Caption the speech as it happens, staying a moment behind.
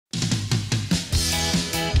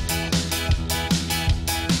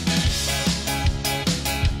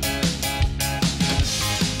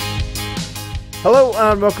Hello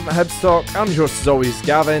and welcome to Hibs Talk. I'm your host as always,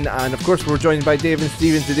 Gavin, and of course we're joined by Dave and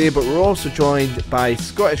Stephen today, but we're also joined by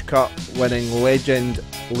Scottish Cup winning legend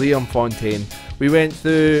Liam Fontaine. We went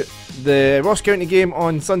through the Ross County game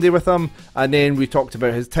on Sunday with him, and then we talked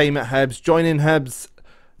about his time at Hibs, joining Hibs,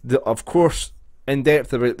 of course in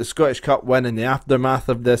depth about the Scottish Cup win and the aftermath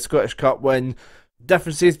of the Scottish Cup win,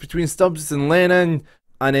 differences between Stubbs and Lennon,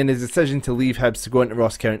 and then his decision to leave Hibs to go into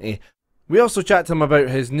Ross County. We also chat to him about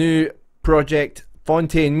his new project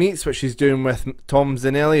FontaineMeets, which he's doing with Tom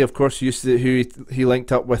Zanelli, of course, who he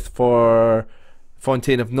linked up with for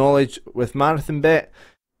Fontaine of Knowledge with Marathon Bet.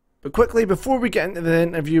 But quickly, before we get into the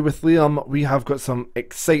interview with Liam, we have got some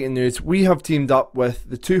exciting news. We have teamed up with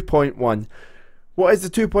the 2.1. What is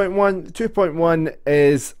the 2.1? The 2.1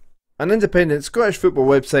 is an independent Scottish football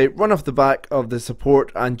website run off the back of the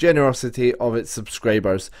support and generosity of its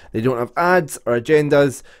subscribers. They don't have ads or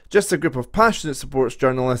agendas, just a group of passionate sports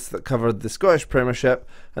journalists that cover the Scottish Premiership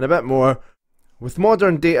and a bit more, with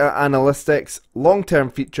modern data analytics, long-term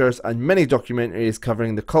features and many documentaries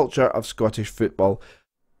covering the culture of Scottish football.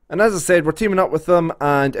 And as I said, we're teaming up with them,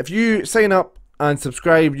 and if you sign up and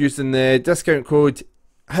subscribe using the discount code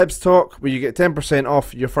HibsTalk, where you get 10%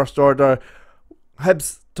 off your first order,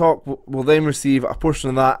 Hibs Talk will then receive a portion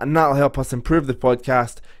of that, and that'll help us improve the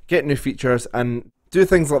podcast, get new features, and do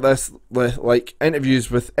things like this, like interviews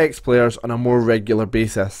with ex-players on a more regular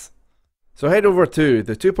basis. So head over to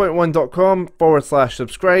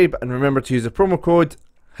the2.1.com/subscribe and remember to use the promo code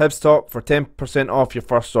HibsTalk for 10% off your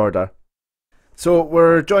first order. So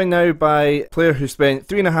we're joined now by a player who spent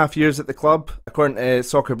 3.5 years at the club, according to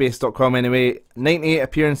soccerbase.com anyway, 98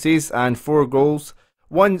 appearances and 4 goals.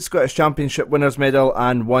 1 Scottish Championship winners medal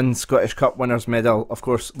and 1 Scottish Cup winners medal. Of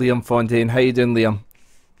course, Liam Fontaine. How you doing, Liam?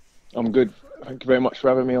 I'm good. Thank you very much for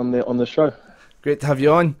having me on the show. Great to have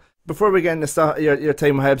you on. Before we get into your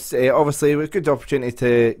time with Hibs, obviously it was a good opportunity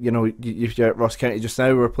to, you're at Ross County just now.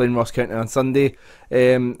 We were playing Ross County on Sunday.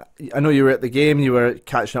 I know you were at the game. You were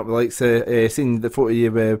catching up with likes of seeing the photo of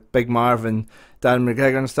you with Big Marv and Dan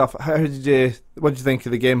McGregor and stuff. What did you think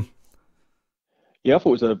of the game? Yeah, I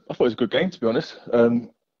thought it was a good game, to be honest.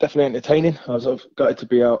 Definitely entertaining. I was gutted to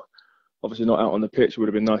be out, obviously not out on the pitch. It would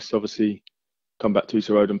have been nice to obviously come back to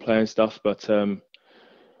Easter Road and play and stuff. But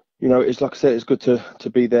it's like I said, it's good to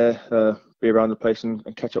be there, be around the place and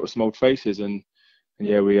catch up with some old faces. And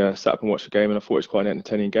yeah, we sat up and watched the game, and I thought it was quite an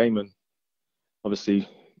entertaining game. And obviously,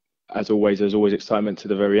 as always, there's always excitement to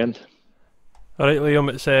the very end. All right, Liam,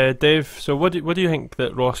 it's Dave. So what do you think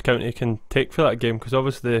that Ross County can take for that game? Because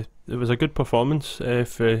obviously it was a good performance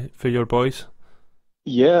for your boys.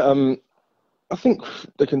 Yeah, I think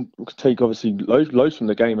they can take obviously loads from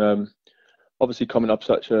the game. Obviously coming up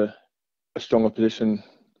such a strong opposition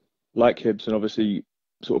like Hibs, and obviously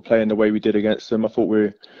sort of playing the way we did against them. I thought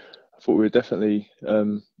we were definitely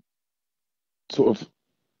sort of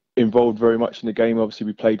involved very much in the game. Obviously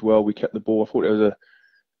we played well. We kept the ball. I thought it was a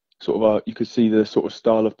sort of you could see the sort of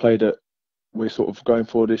style of play that we're sort of going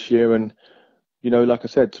for this year. And like I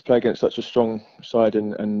said, to play against such a strong side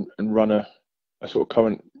and run a sort of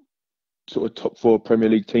current sort of top 4 Premier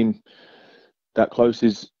League team that close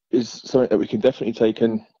is something that we can definitely take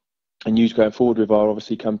and use going forward with our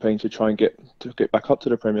obviously campaign to try and get back up to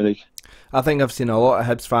the Premier League. I think I've seen a lot of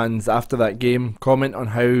Hibs fans after that game comment on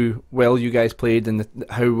how well you guys played and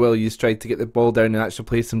how well you tried to get the ball down and actually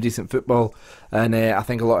play some decent football. And I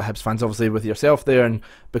think a lot of Hibs fans, obviously with yourself there and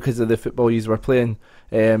because of the football you were playing,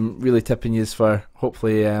 really tipping you for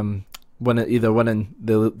hopefully winning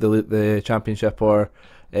the championship or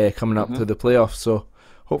coming up to the playoffs. So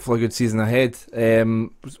hopefully a good season ahead.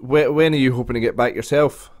 When are you hoping to get back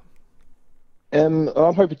yourself?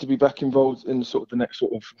 I'm hoping to be back involved in sort of the next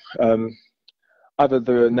sort of either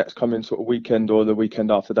the next coming sort of weekend or the weekend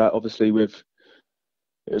after that. Obviously, it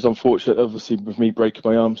was unfortunate, obviously, with me breaking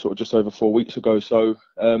my arm sort of just over 4 weeks ago. So,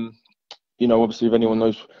 obviously, if anyone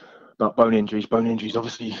knows about bone injuries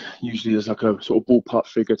obviously usually there's like a sort of ballpark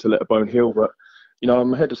figure to let a bone heal. But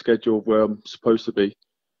I'm ahead of schedule where I'm supposed to be.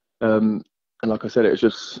 And like I said, it was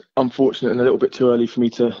just unfortunate and a little bit too early for me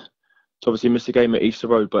to obviously miss the game at Easter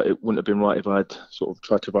Road, but it wouldn't have been right if I had sort of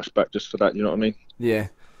tried to rush back just for that, you know what I mean? Yeah.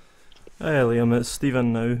 Hi Liam, it's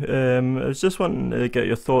Stephen now. I was just wanting to get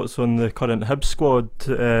your thoughts on the current Hibs squad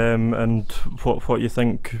and what you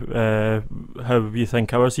think, how you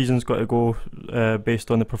think our season's got to go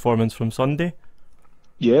based on the performance from Sunday.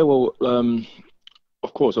 Yeah, well,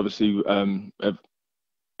 of course, obviously, ever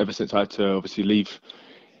since I had to obviously leave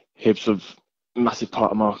Hibs, of massive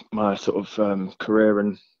part of my sort of career,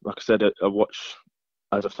 and like I said, I watch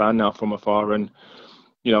as a fan now from afar, and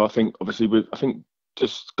I think obviously I think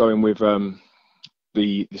just going with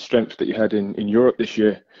the strength that you had in Europe this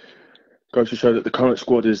year goes to show that the current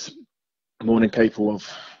squad is more than capable of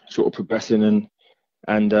sort of progressing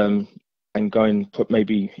and going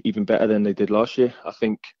maybe even better than they did last year. I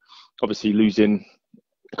think obviously losing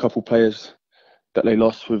a couple players that they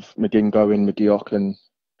lost with McGinn going, McGeoch, and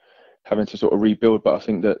having to sort of rebuild, but I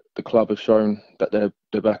think that the club have shown that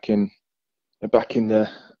they're backing the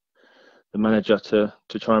manager to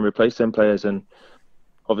try and replace them players. And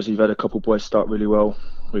obviously you've had a couple boys start really well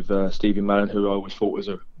with Stevie Mallon, who I always thought was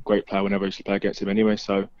a great player whenever I used to play against him anyway.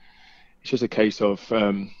 So it's just a case of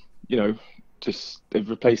just they've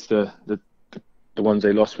replaced the ones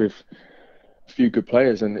they lost with a few good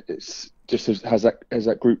players, and it's just as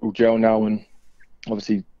that group will gel now, and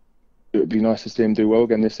obviously it would be nice to see him do well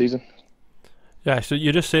again this season. Yeah, so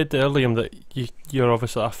you just said there, Liam, that you're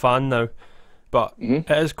obviously a fan now, but it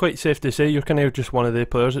is quite safe to say you're kind of just one of the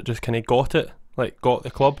players that just kind of got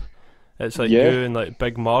the club. It's like you and like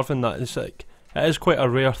Big Marvin. That is like, it is quite a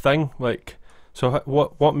rare thing. Like, so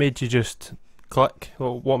what made you just click?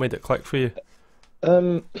 Or what made it click for you?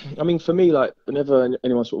 I mean, for me, like whenever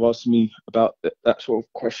anyone sort of asks me about that sort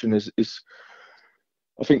of question, is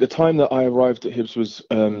I think the time that I arrived at Hibs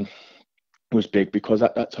was big, because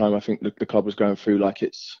at that time I think the club was going through like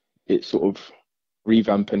its sort of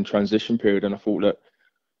revamp and transition period, and I thought that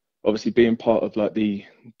obviously being part of like the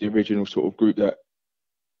original sort of group that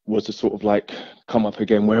was to sort of like come up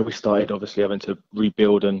again where we started, obviously having to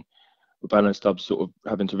rebuild, and with Alan Stubbs sort of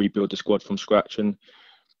having to rebuild the squad from scratch, and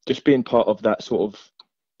just being part of that sort of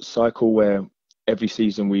cycle where every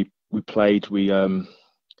season we played, we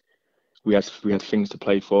had things to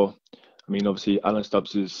play for. I mean, obviously Alan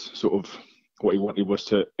Stubbs is sort of what he wanted was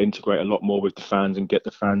to integrate a lot more with the fans and get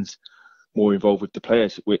the fans more involved with the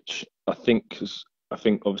players, which I think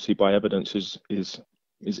obviously by evidence is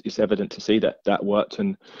evident to see that worked.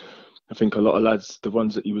 And I think a lot of lads, the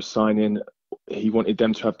ones that he was signing, he wanted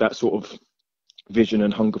them to have that sort of vision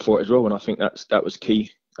and hunger for it as well. And I think that was key.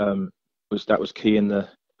 That was key in the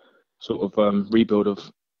sort of rebuild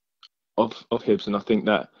of Hibs. And I think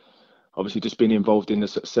that obviously just being involved in the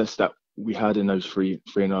success that we had in those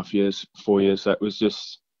 3.5 years, 4 years, that was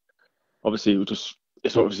just obviously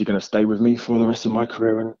it's obviously going to stay with me for the rest of my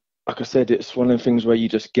career. And like I said, it's one of the things where you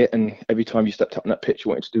just get, and every time you stepped up on that pitch, you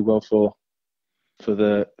wanted to do well for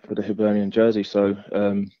the Hibernian jersey. So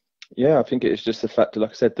I think it's just the fact that,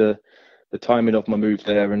 like I said, the timing of my move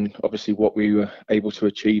there, and obviously what we were able to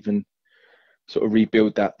achieve and sort of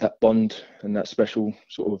rebuild that bond and that special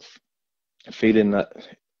sort of feeling that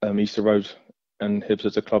Easter Road and Hibs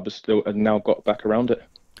as a club have now got back around it.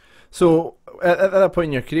 So at that point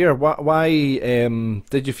in your career, why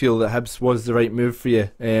did you feel that Hibs was the right move for you?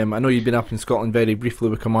 I know you've been up in Scotland very briefly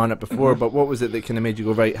with Kilmarnock before, but what was it that kind of made you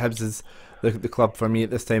go, right, Hibs is the club for me at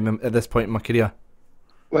this point in my career?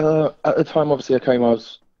 Well, at the time, obviously, I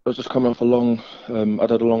was just coming off I'd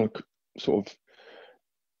had a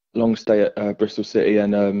long stay at Bristol City,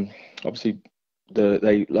 and obviously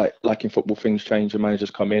they like in football, things change, and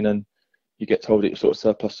managers come in and you get told that you're sort of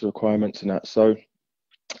surplus to requirements and that. So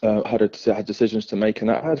I had decisions to make, and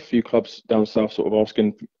I had a few clubs down south sort of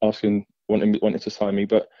asking, wanting to sign me.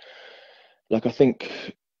 But like, I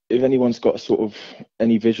think if anyone's got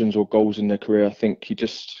any visions or goals in their career, I think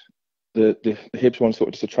the Hibs one sort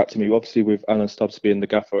of just attracted me. Obviously, with Alan Stubbs being the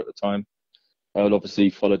gaffer at the time, I obviously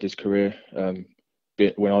followed his career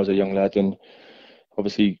when I was a young lad, and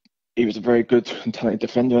obviously he was a very good and talented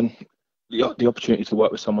defender, and the opportunity to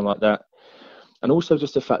work with someone like that, and also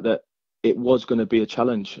just the fact that it was going to be a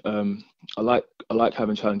challenge. I like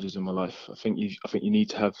having challenges in my life. I think you need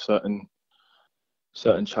to have certain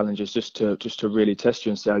challenges just to really test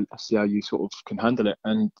you and see how you sort of can handle it.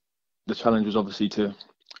 And the challenge was obviously to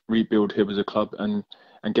rebuild Hibs as a club and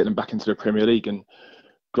get them back into the Premier League. And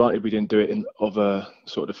granted, we didn't do it of a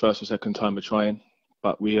sort of the first or second time we're trying,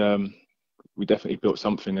 but we definitely built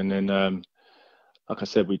something. And then, like I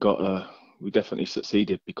said, we definitely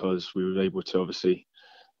succeeded because we were able to obviously,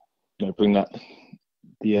 bring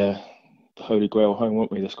the Holy Grail home,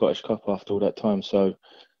 weren't we? The Scottish Cup after all that time. So,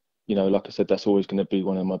 like I said, that's always going to be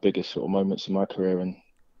one of my biggest sort of moments in my career. And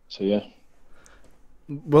so, yeah.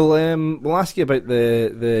 Well, we'll ask you about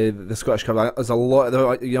the Scottish Cup. There's a lot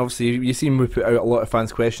of obviously you seem we put out a lot of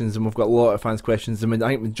fans' questions, and we've got a lot of fans' questions. I mean, I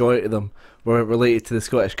think the majority of them were related to the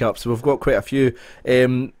Scottish Cup, so we've got quite a few.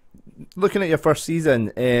 Looking at your first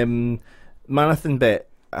season, marathon bet.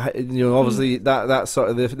 Obviously that sort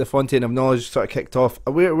of the Fontaine of Knowledge sort of kicked off.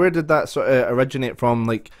 Where did that sort of originate from?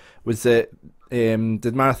 Like, was it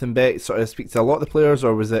did Marathon Bet sort of speak to a lot of the players,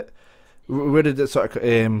 or was it where did it sort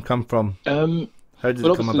of come from? How did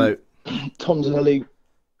it come about? Tom Zerley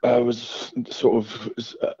was sort of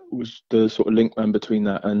was the sort of link man between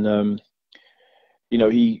that, and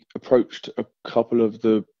he approached a couple of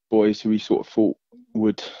the boys who he sort of thought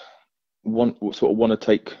would want to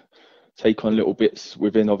take on little bits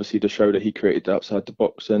within obviously the show that he created outside the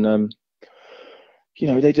box, and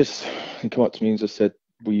they just come up to me and just said,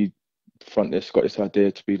 "Will you front this? Got this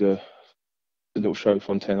idea to be the little show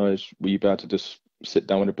Fontaine. Will you be able to just sit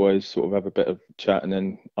down with the boys, sort of have a bit of chat, and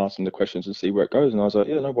then ask them the questions and see where it goes?" And I was like,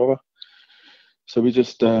 "Yeah, no bother." So we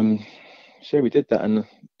just we did that, and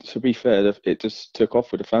to be fair, it just took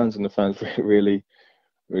off with the fans, and the fans really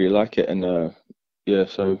like it, and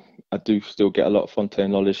so I do still get a lot of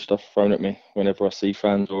Fontaine knowledge stuff thrown at me whenever I see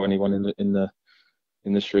fans or anyone in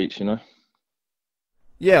the streets,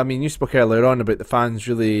 Yeah, I mean, you spoke earlier on about the fans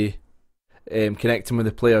really connecting with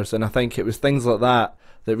the players, and I think it was things like that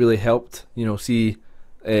that really helped, see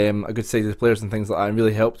a good side of the players and things like that, and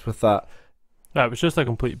really helped with that. No, it was just a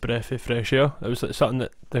complete breath of fresh air. It was like something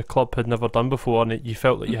that the club had never done before, and you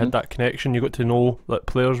felt that you had that connection. You got to know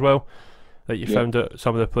players well. That you found out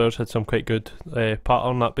some of the players had some quite good part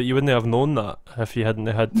on that, but you wouldn't have known that if you hadn't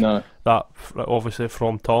had that, obviously,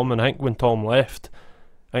 from Tom. And I think when Tom left,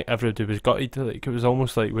 I think everybody was gutted. Like, it was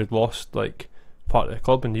almost like we'd lost part of the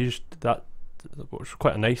club, and that was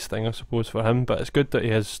quite a nice thing, I suppose, for him. But it's good that he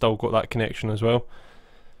has still got that connection as well.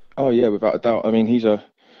 Oh yeah, without a doubt. I mean, he's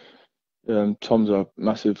Tom's a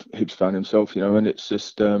massive Hibs fan himself, and it's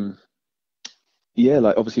just obviously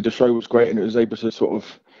the show was great, and it was able to sort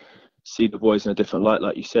of see the boys in a different light,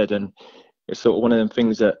 like you said, and it's sort of one of them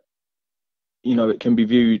things that it can be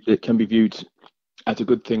viewed as a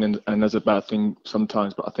good thing and as a bad thing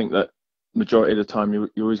sometimes, but I think that majority of the time you're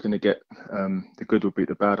always going to get the good will beat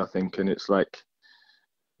the bad, I think. And it's like,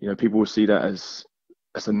 people will see that as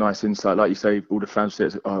a nice insight, like you say. All the fans say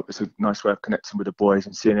it's a nice way of connecting with the boys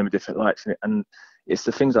and seeing them in different lights, and it's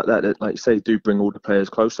the things like that, like you say, do bring all the players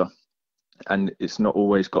closer. And it's not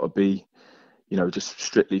always got to be just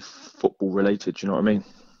strictly football related. You know what I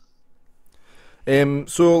mean?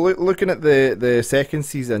 So looking at the second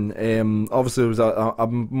season, obviously it was a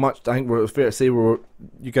much. I think it's fair to say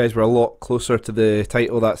you guys were a lot closer to the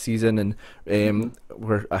title that season, and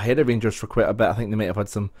were ahead of Rangers for quite a bit. I think they might have had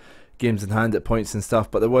some games in hand at points and stuff,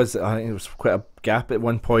 but I think there was quite a gap at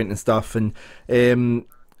one point and stuff. And when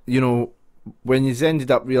you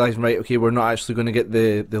ended up realising, right, okay, we're not actually going to get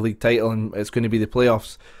the league title, and it's going to be the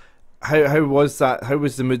playoffs. How was that? How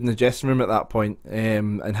was the mood in the dressing room at that point?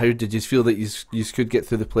 And how did you feel that you could get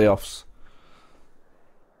through the playoffs?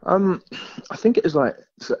 I think it is like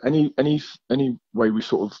any way we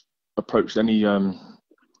sort of approached any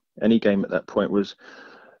game at that point was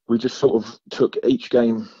we just sort of took each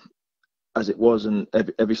game as it was, and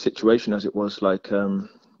every situation as it was. Like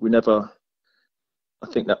we never. I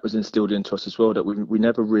think that was instilled into us as well, that we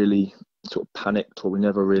never really sort of panicked, or we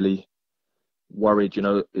never really worried.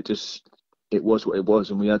 It was what it was,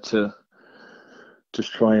 and we had to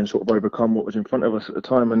just try and sort of overcome what was in front of us at the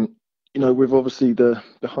time. And with obviously the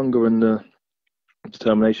hunger and the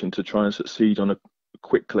determination to try and succeed on it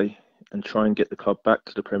quickly and try and get the club back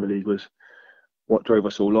to the Premier League was what drove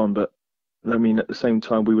us all on. But I mean, at the same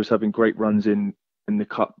time, we was having great runs in the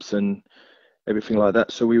cups and everything like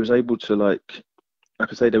that, so we was able to, like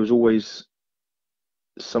I say, there was always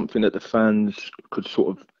something that the fans could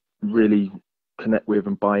sort of really connect with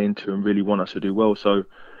and buy into and really want us to do well. So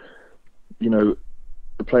the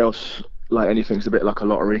playoffs, like anything, is a bit like a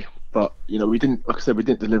lottery, but we didn't, like I said, we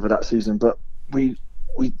didn't deliver that season, but we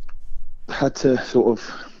had to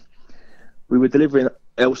we were delivering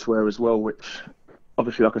elsewhere as well, which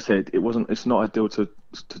obviously, like I said, it's not ideal to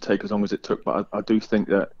take as long as it took, but I do think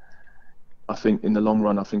that in the long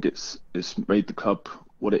run, I think it's made the club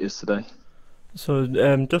what it is today. So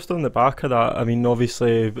just on the back of that, I mean,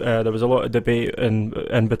 obviously there was a lot of debate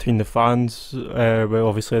in between the fans, with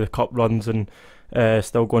obviously the cup runs and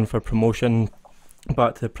still going for promotion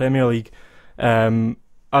back to the Premier League.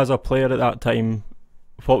 As a player at that time,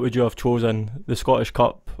 what would you have chosen, the Scottish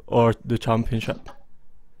Cup or the Championship?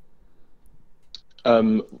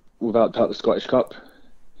 Without doubt, the Scottish Cup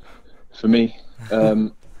for me.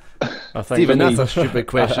 Stephen, that's a stupid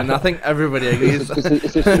question. I think everybody agrees.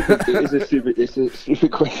 It's a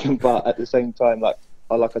stupid question, but at the same time, like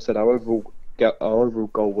I said, our overall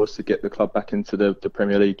goal was to get the club back into the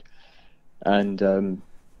Premier League, and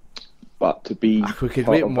but to be, we could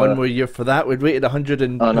wait one more year for that. We'd waited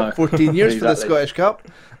 114 years for the Scottish Cup.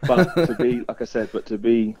 But to be, like I said, to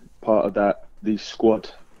be part of the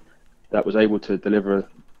squad that was able to deliver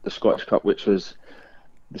the Scottish Cup, which was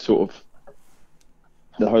the sort of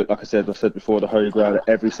like I said before, the holy grail that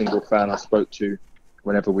every single fan I spoke to,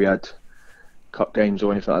 whenever we had cup games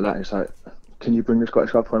or anything like that. It's like, can you bring the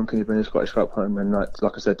Scottish Cup home? Can you bring the Scottish Cup home? And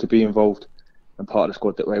like I said, to be involved and part of the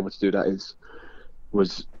squad that were able to do that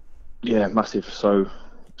was massive. So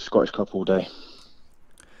Scottish Cup all day.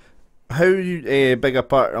 How big a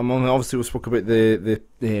part? Obviously we spoke about the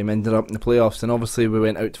ended up in the playoffs, and obviously we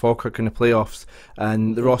went out to Falkirk in the playoffs,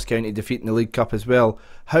 and the Ross County defeat in the League Cup as well.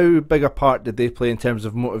 How big a part did they play in terms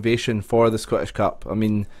of motivation for the Scottish Cup? I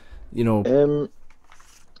mean, you know.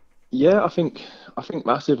 I think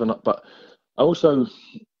massive, but I also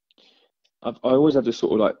I always have this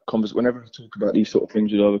sort of like conversation whenever I talk about these sort of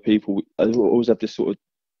things with other people. I always have this sort of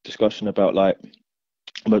discussion about, like,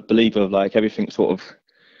 I'm a believer of like everything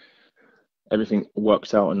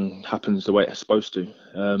works out and happens the way it's supposed to.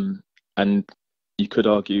 And you could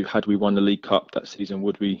argue, had we won the League Cup that season,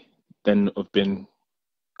 would we then have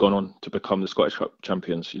gone on to become the Scottish Cup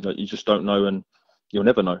champions? You know, you just don't know, and you'll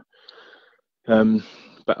never know.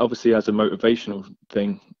 But obviously, as a motivational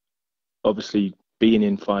thing, obviously being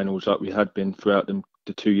in finals like we had been throughout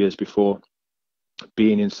the 2 years before,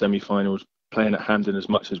 being in semi-finals, playing at Hampden as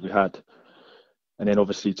much as we had, and then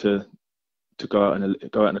obviously to go out in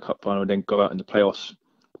the cup final and then go out in the playoffs,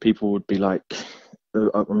 people would be like,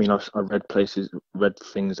 I mean, I read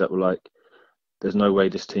things that were like, there's no way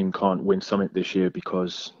this team can't win something this year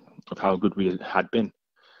because of how good we had been.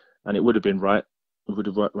 And it would have been right. It would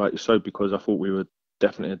have rightly so, because I thought we were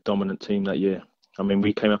definitely a dominant team that year. I mean,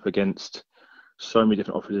 we came up against so many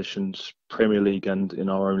different oppositions, Premier League and in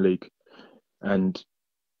our own league, and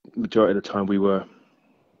majority of the time we were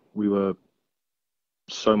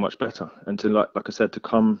so much better. And to like I said, to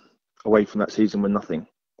come away from that season with nothing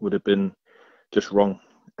would have been just wrong.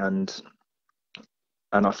 And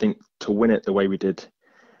I think to win it the way we did,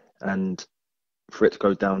 and for it to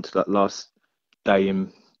go down to that last day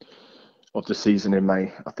of the season in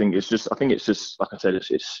May, I think it's just like I said,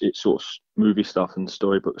 it's sort of movie stuff and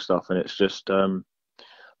storybook stuff, and it's just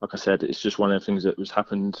like I said, it's just one of the things that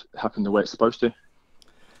happened the way it's supposed to.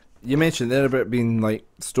 You mentioned there about being like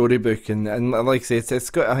storybook, and like I say,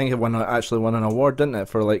 it's got, I think it actually won an award, didn't it,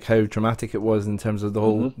 for like how dramatic it was in terms of the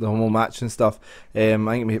whole match and stuff. I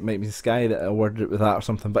think it might be Sky that awarded it with that or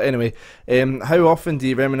something. But anyway, how often do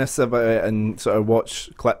you reminisce about it and sort of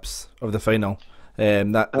watch clips of the final?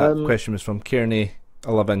 That question was from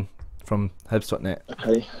Kearney11 from Hibs.net.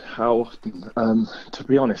 Okay, how often? To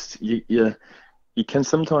be honest, you can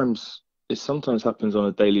sometimes. It sometimes happens on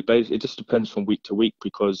a daily basis. It just depends from week to week,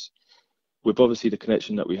 because with obviously the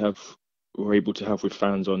connection that we're able to have with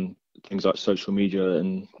fans on things like social media,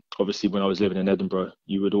 and obviously when I was living in Edinburgh,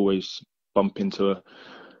 you would always bump into a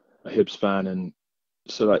Hibs fan, and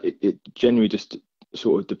so like it genuinely just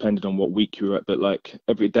sort of depended on what week you were at. But like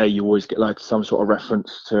every day, you always get like some sort of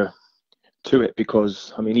reference to it,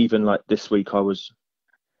 because I mean, even like this week,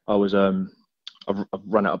 I've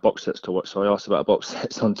run out of box sets to watch, so I asked about box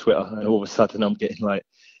sets on Twitter, and all of a sudden I'm getting like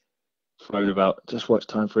thrown about, just watch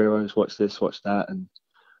Time for Heroes, watch this, watch that, and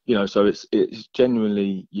you know, so it's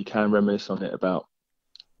genuinely, you can reminisce on it about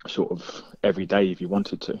sort of every day if you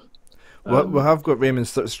wanted to. We have got Raymond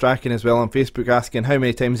Strachan as well on Facebook asking, how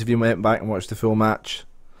many times have you went back and watched the full match?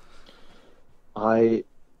 Do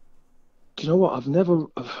you know what?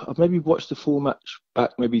 I've maybe watched the full match back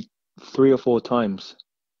maybe 3 or 4 times.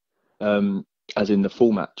 As in the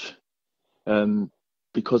full match,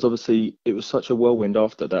 because obviously it was such a whirlwind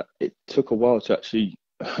after that. It took a while to actually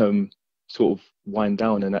sort of wind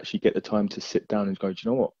down and actually get the time to sit down and go, do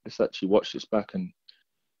you know what, let's actually watch this back and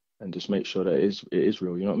just make sure that it is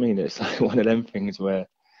real. You know what I mean? It's like one of them things where,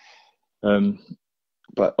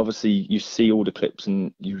 but obviously you see all the clips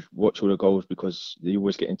and you watch all the goals, because you're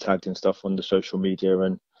always getting tagged and stuff on the social media,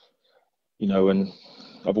 and you know, and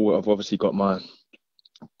I've obviously got my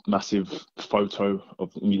massive photo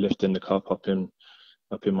of me lifting the cup up in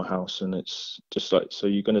my house, and it's just like, so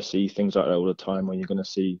you're going to see things like that all the time, or you're going to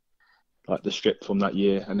see like the strip from that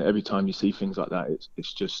year, and every time you see things like that,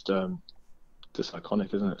 it's just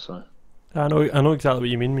iconic, isn't it? So I know exactly what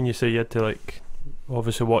you mean when you say you had to like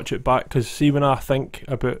obviously watch it back, because see, when I think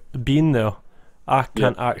about being there, I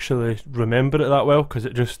can't actually remember it that well, because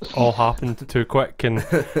it just all happened too quick, and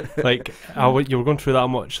like you were going through that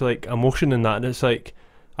much like emotion in that, and it's like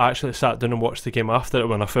I actually sat down and watched the game after it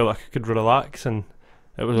when I felt like I could relax, and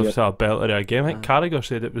it was a belter of a game. I think Carragher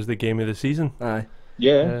said it was the game of the season. Aye.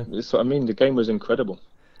 Yeah, that's what I mean. The game was incredible.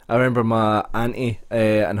 I remember my auntie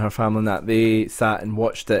and her family and that, they sat and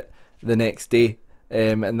watched it the next day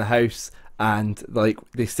in the house, and like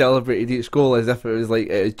they celebrated each goal as if it was like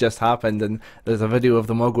it had just happened. And there's a video of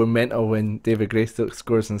them all going mental when David Graystoke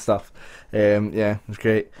scores and stuff. Yeah, it was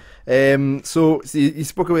great. So you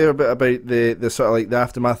spoke a bit about the sort of like the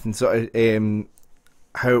aftermath and sort of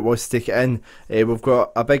how it was to take it in. We've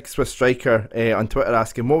got a big Swiss striker on Twitter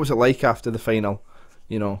asking what was it like after the final.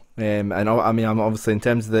 You know, and I mean, I'm obviously in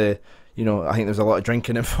terms of the, you know, I think there's a lot of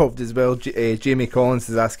drinking involved as well. Jamie Collins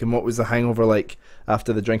is asking what was the hangover like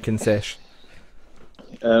after the drinking sesh.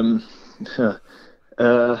 What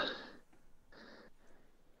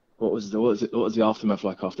was the aftermath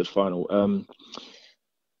like after the final?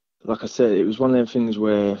 Like I said, it was one of them things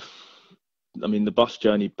where, I mean, the bus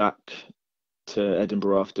journey back to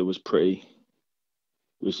Edinburgh after was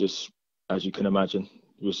just, as you can imagine,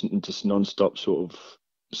 it was just non-stop sort of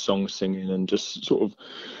song singing and just sort of,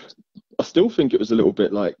 I still think it was a little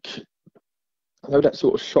bit like, I know that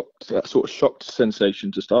sort of shocked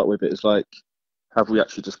sensation to start with. It's like, have we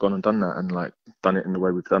actually just gone and done that and like done it in the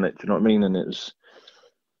way we've done it? Do you know what I mean? And it was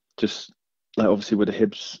just like, obviously with the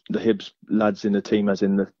Hibs lads in the team, as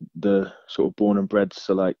in the sort of born and bred,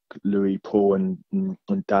 so like Louis, Paul and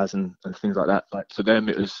Daz and things like that. Like for them,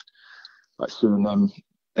 it was like seeing them,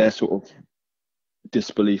 their sort of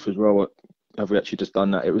disbelief as well. Have we actually just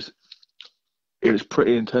done that? It was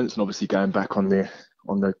pretty intense, and obviously going back on the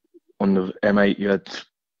M8, you had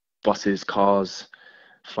buses, cars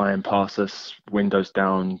flying past us, windows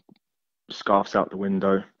down, scarves out the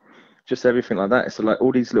window, just everything like that. So like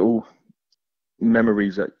all these little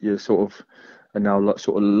memories that you sort of are now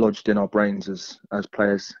sort of lodged in our brains as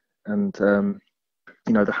players, and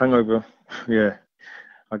you know, the hangover, yeah,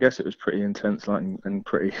 I guess it was pretty intense, like, and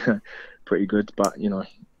pretty pretty good, but you know,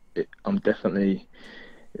 it was definitely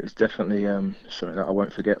something that I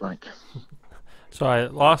won't forget. Like, so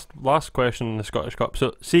last question in the Scottish Cup.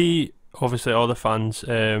 So see, obviously all the fans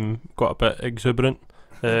got a bit exuberant,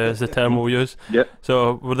 is the term we'll use. Yep.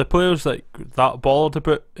 So were the players like that bothered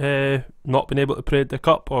about not being able to parade the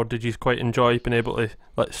cup, or did you quite enjoy being able to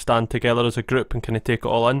like stand together as a group and kind of take it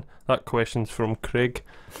all in? That question's from Craig.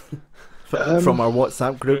 From our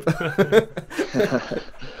WhatsApp group.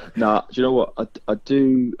 Nah, do you know what? I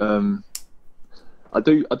do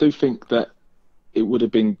think that it would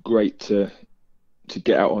have been great to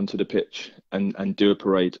get out onto the pitch and do a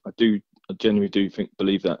parade. I genuinely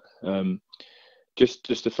believe that.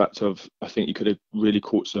 Just the fact of, I think you could have really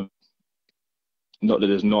caught some, not that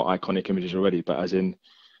there's not iconic images already, but as in,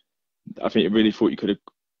 I think it really thought you could have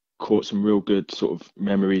caught some real good sort of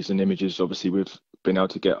memories and images. Obviously, we've been able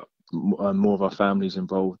to get more of our families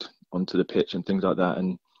involved onto the pitch and things like that,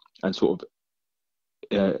 and sort of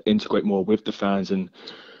integrate more with the fans. And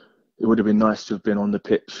it would have been nice to have been on the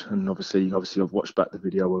pitch. And obviously I've watched back the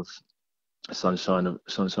video of Sunshine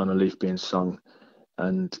on Leaf being sung,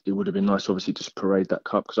 and it would have been nice, obviously, to just parade that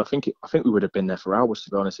cup, because I think we would have been there for hours, to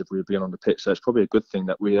be honest, if we had been on the pitch. So it's probably a good thing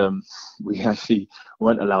that we actually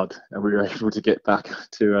weren't allowed, and we were able to get back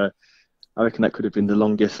to. I reckon that could have been the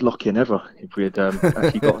longest lock-in ever if we had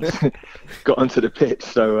actually got onto the pitch.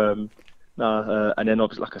 So and then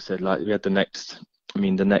obviously, like I said, like we had the next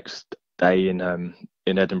day in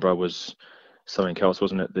Edinburgh was something else,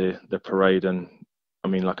 wasn't it? The parade, and I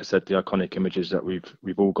mean, like I said, the iconic images that we've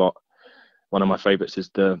all got. One of my favourites is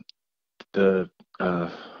the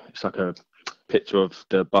it's like a picture of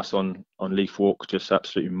the bus on Leaf Walk, just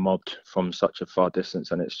absolutely mobbed from such a far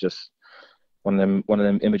distance, and it's just one of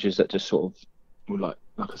them images that just sort of will, like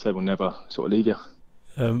I said, will never sort of leave you.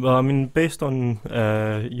 Well, I mean, based on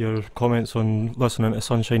your comments on listening to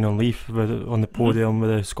Sunshine on Leaf on the podium with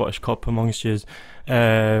the Scottish Cup amongst you,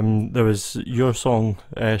 there was your song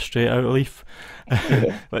Straight Out of Leaf,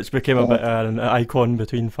 which became a bit an icon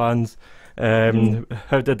between fans.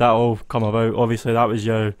 How did that all come about? Obviously, that was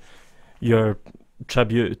your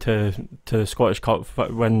tribute to the Scottish Cup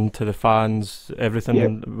win, to the fans,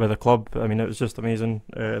 everything with the club. I mean, it was just amazing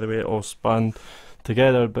the way it all spanned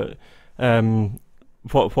together. But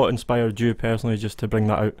what inspired you personally just to bring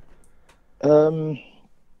that out? Do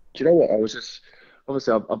you know what? I was just,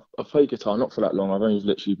 obviously I've played guitar not for that long. I've only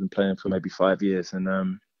literally been playing for maybe 5 years,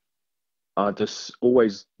 and I just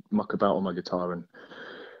always muck about on my guitar, and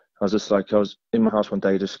I was in my house one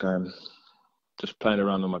day just playing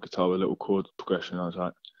around on my guitar with a little chord progression. I was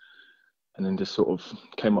like, and then just sort of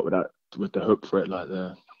came up with the hook for it, like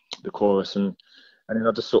the chorus, and then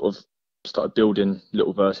I just sort of started building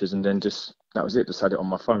little verses, and then that was it. Just had it on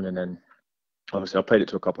my phone, and then obviously I played it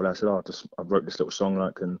to a couple. I said, I wrote this little song,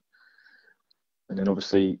 like, and then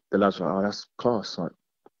obviously the lads were like, oh, that's class, like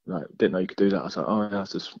didn't know you could do that. I was like, oh yeah, I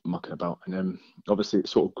was just mucking about, and then obviously it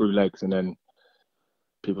sort of grew legs, and then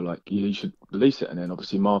people were like, you should release it, and then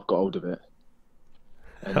obviously Marv got hold of it,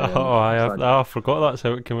 And Oh, then I forgot that's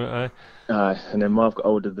how it came out. and then Marv got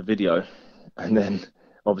hold of the video, and then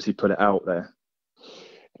obviously put it out there.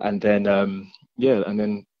 And then and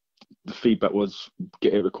then the feedback was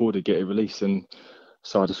get it recorded, get it released, and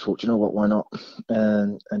so I just thought, you know what, why not?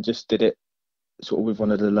 And just did it sort of with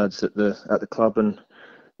one of the lads at the club, and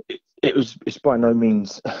it's by no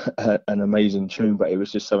means an amazing tune, but it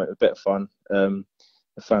was just something a bit of fun. The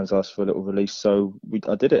fans asked for a little release, so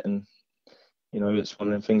I did it, and it's one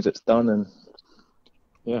of them things that's done, and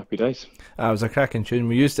yeah, happy days. It was a cracking tune.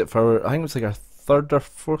 We used it for, I think it was like our third or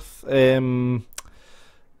fourth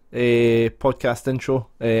podcast intro.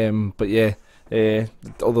 But yeah,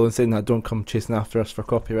 although in saying that, don't come chasing after us for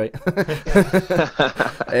copyright.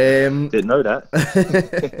 Didn't know that.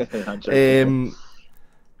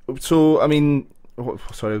 So I mean,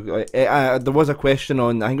 sorry, there was a question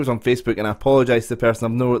on, I think it was on Facebook, and I apologise to the person,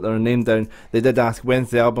 I've not wrote their name down. They did ask,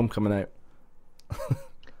 when's the album coming out?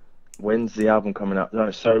 When's the album coming out?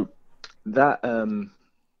 No, so that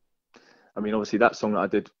I mean, obviously that song that I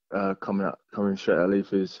did coming straight out of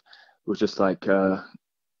Leaf was just like it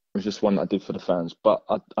was just one that I did for the fans. But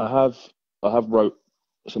I have wrote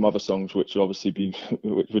some other songs which would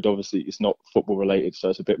obviously it's not football related, so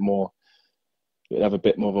it's a bit more. It'd have a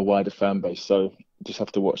bit more of a wider fan base. So just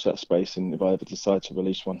have to watch that space, and if I ever decide to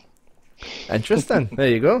release one. Interesting. There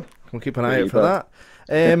you go. We'll keep an eye out for that.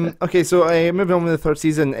 Okay, so moving on with the third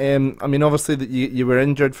season. I mean, obviously that you were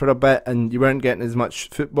injured for a bit and you weren't getting as much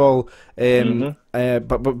football.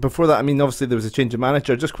 But before that, I mean, obviously there was a change of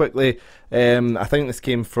manager. Just quickly, I think this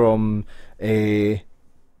came from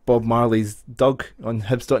Bob Marley's Doug on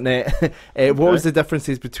Hibs.net. What was the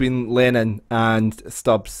differences between Lennon and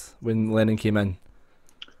Stubbs when Lennon came in?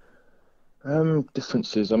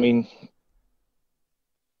 Differences. I mean,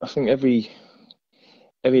 I think every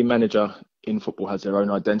manager in football has their own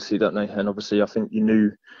identity, don't they? And obviously, I think you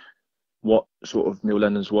knew what sort of Neil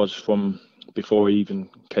Lennon's was from before he even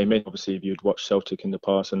came in. Obviously, if you'd watched Celtic in the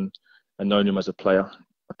past and known him as a player,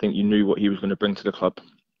 I think you knew what he was going to bring to the club.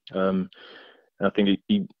 And I think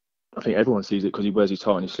I think everyone sees it because he wears his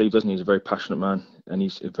heart on his sleeve, doesn't he? He's a very passionate man, and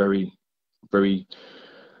he's a very, very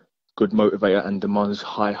good motivator and demands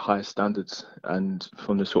high standards. And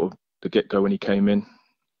from the sort of the get-go when he came in,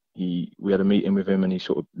 we had a meeting with him, and he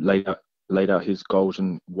sort of laid out his goals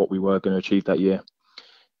and what we were going to achieve that year.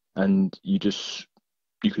 And you could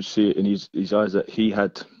see it in his eyes that he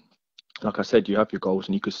had, like I said, you have your goals,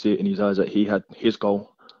 and you could see it in his eyes that he had his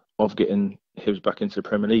goal of getting Hibs back into the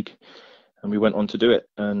Premier League, and we went on to do it.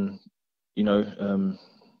 And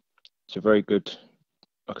it's a very good,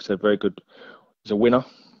 like I said, very good. He's a winner,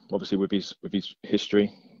 obviously with his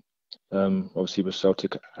history. Obviously with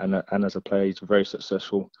Celtic and as a player, he's very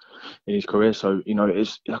successful in his career. So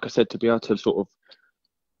it's like I said, to be able to sort of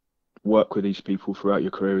work with these people throughout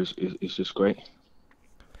your career is just great.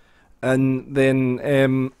 And then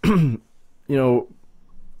and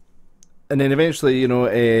then eventually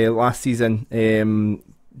last season, due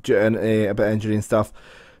to a bit of injury and stuff,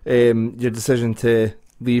 your decision to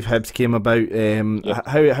leave Hibs came about.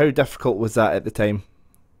 How difficult was that at the time?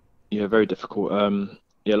 Yeah, very difficult.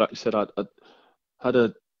 Yeah, like you said, I had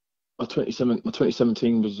my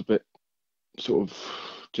 2017 was a bit sort of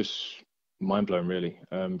just mind blowing, really,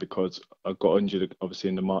 because I got injured obviously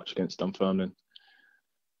in the March against Dunfermline,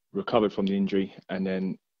 recovered from the injury, and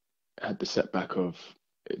then had the setback of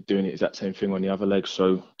doing the exact same thing on the other leg.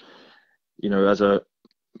 So, as a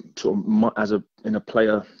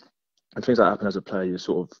player, and things that happen as a player,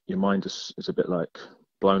 your mind is a bit like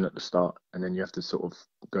blown at the start, and then you have to sort of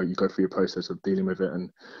go through your process of dealing with it.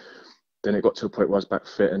 And then it got to a point where I was back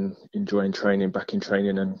fit and enjoying back in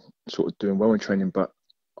training and sort of doing well in training. But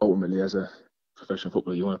ultimately, as a professional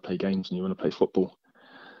footballer, you want to play games and you want to play football.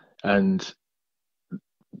 And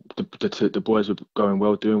the boys were going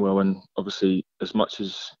well, doing well, and obviously, as much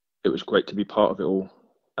as it was great to be part of it all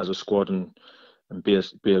as a squad and be a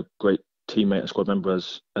great teammate and squad member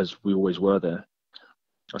as we always were there,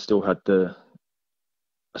 I still had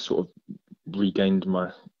I sort of regained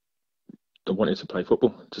I wanted to play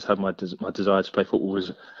football. Just had my desire to play football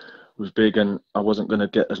was big, and I wasn't going to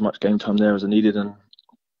get as much game time there as I needed. And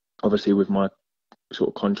obviously, with my sort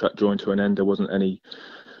of contract drawing to an end, there wasn't any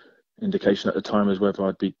indication at the time as whether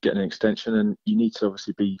I'd be getting an extension. And you need to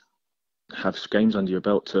obviously have games under your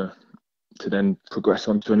belt to then progress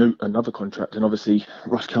on to another contract. And obviously,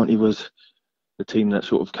 Ross County was the team that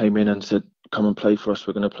sort of came in and said, "Come and play for us.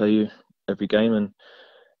 We're going to play you every game." And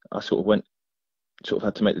I sort of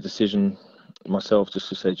had to make the decision myself, just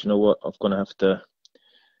to say, do you know what, I'm going to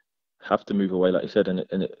have to move away, like you said. And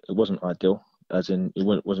it wasn't ideal, as in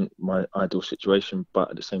it wasn't my ideal situation, but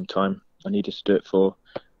at the same time, I needed to do it for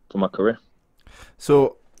my career.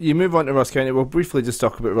 So you move on to Ross County. We'll briefly just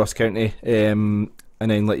talk about Ross County, and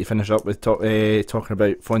then let you finish up with talking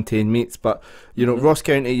about FontaineMeets. But Ross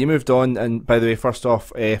County, you moved on, and by the way, first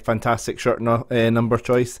off, fantastic shirt number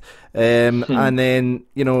choice. And then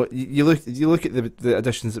you look at the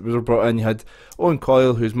additions that were brought in. You had Owen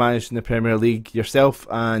Coyle, who's managed in the Premier League, yourself,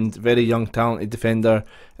 and very young, talented defender,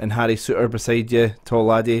 and Harry Souter beside you, tall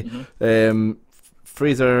laddie.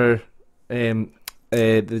 Fraser.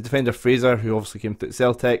 The defender Fraser, who obviously came to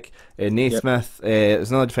Celtic, Naismith, is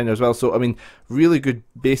another defender as well. So I mean, really good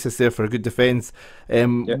basis there for a good defence.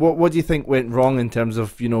 What do you think went wrong in terms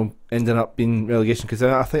of ending up being relegation? Because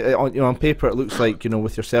I think on paper it looks like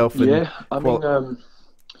with yourself. And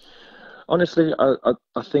honestly, I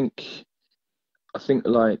think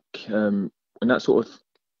like when that sort of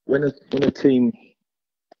when a team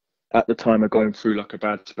at the time are going through like a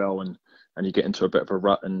bad spell and you get into a bit of a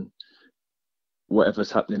rut and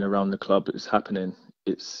whatever's happening around the club is happening.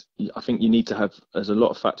 I think you need to have. There's a lot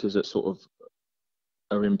of factors that sort of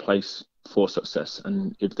are in place for success,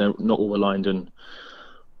 and if they're not all aligned and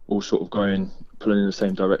all sort of pulling in the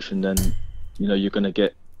same direction, then you're going to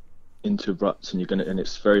get into ruts, and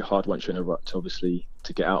it's very hard once you're in a rut, obviously,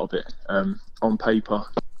 to get out of it. On paper,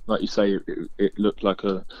 like you say, it looked like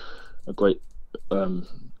a great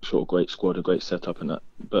sort of great squad, a great setup, and that.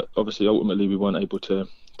 But obviously, ultimately, we weren't able to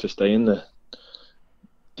stay in the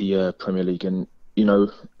Premier League, and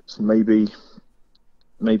maybe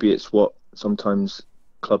it's what sometimes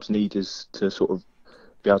clubs need is to sort of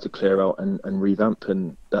be able to clear out and revamp,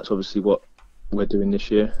 and that's obviously what we're doing this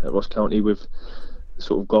year at Ross County with the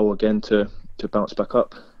sort of goal again to bounce back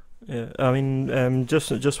up. Yeah, I mean,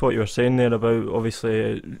 just what you were saying there about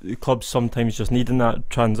obviously clubs sometimes just needing that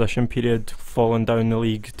transition period, falling down the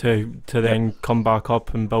league to then come back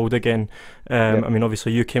up and build again. I mean,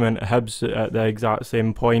 obviously you came into Hibs at the exact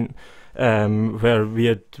same point, where we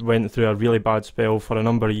had went through a really bad spell for a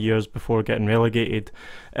number of years before getting relegated.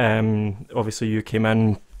 Obviously you came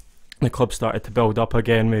in, the club started to build up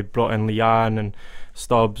again. We brought in Leanne and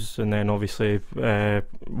Stubbs, and then obviously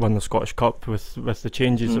won the Scottish Cup with the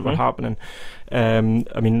changes that were happening. I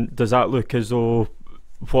mean, does that look as though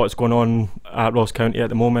what's going on at Ross County at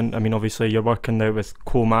the moment? I mean, obviously you're working now with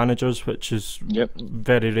co-managers, which is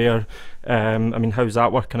very rare. I mean, how's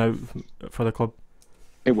that working out for the club?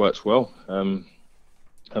 It works well.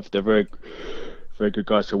 They're very, very good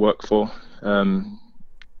guys to work for. The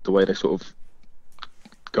way they sort of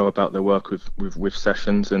go about their work with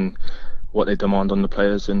sessions and what they demand on the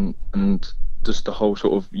players, and just the whole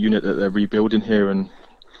sort of unit that they're rebuilding here, and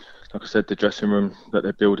like I said, the dressing room that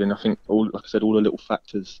they're building. I think all the little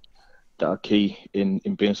factors that are key in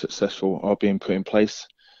being successful are being put in place,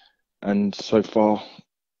 and so far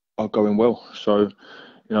are going well. So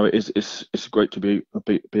it's great to be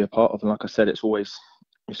a part of, and like I said, it's always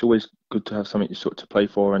good to have something to play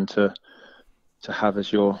for and to have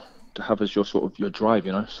as your sort of your drive.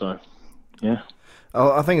 So yeah.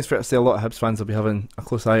 I think it's fair to say a lot of Hibs fans will be having a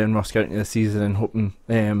close eye on Ross County this season, and hoping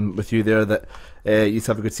with you there that you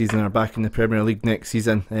have a good season and are back in the Premier League next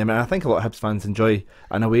season. And I think a lot of Hibs fans enjoy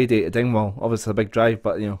an away day to Dingwall. Obviously a big drive,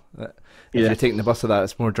 but if you're taking the bus of that,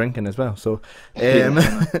 it's more drinking as well. So, so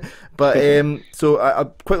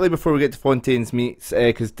quickly before we get to FontaineMeets,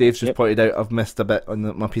 because Dave's just pointed out I've missed a bit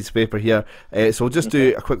on my piece of paper here. So we'll just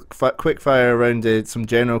do a quick fire around some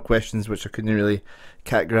general questions which I couldn't really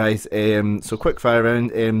categorise. So quick fire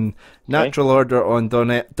round. Natural Order on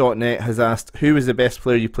 .net has asked, who was the best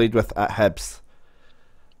player you played with at Hibs?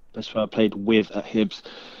 Best player I played with at Hibs,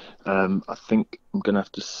 I think I'm going to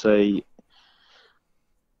have to say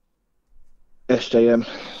SJM,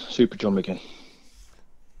 Super John McGinn.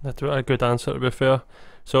 That's a good answer, to be fair.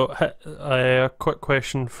 So a quick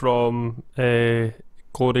question from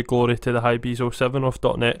Glory to the High Bees 07 off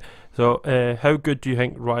 .net. So how good do you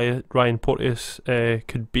think Ryan Porteous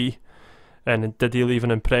could be, and did he leave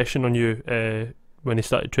an impression on you when he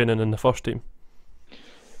started training in the first team?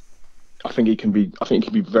 I think he can be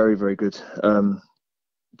very, very good,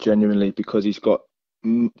 genuinely, because he's got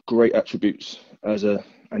great attributes and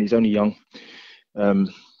he's only young. I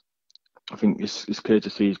think it's clear to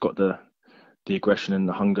see he's got the aggression and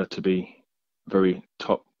the hunger to be very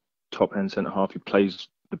top end centre half. He plays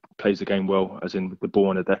the game well, as in with the ball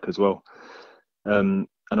on the deck as well. And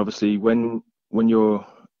obviously when you're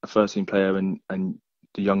a first team player and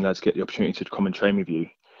the young lads get the opportunity to come and train with you,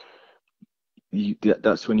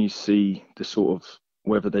 that's when you see the sort of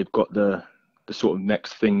whether they've got the sort of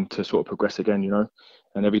next thing to sort of progress again,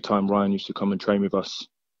 And every time Ryan used to come and train with us,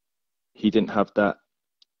 he didn't have that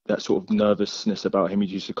that sort of nervousness about him. He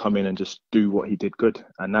used to come in and just do what he did good,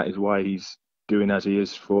 and that is why he's doing as he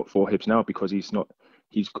is for Hibs now, because he's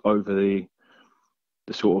over the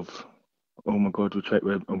sort of, oh my God,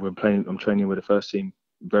 I'm training with the first team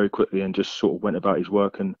very quickly, and just sort of went about his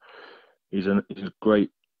work. And he's a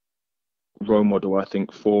great role model, I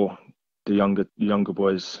think, for the younger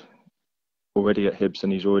boys already at Hibs,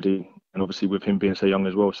 and obviously with him being so young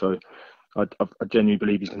as well. So I genuinely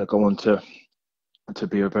believe he's going to go on to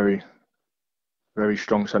be a very, very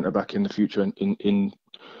strong centre back in the future in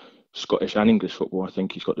Scottish and English football. I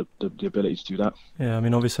think he's got the ability to do that. Yeah, I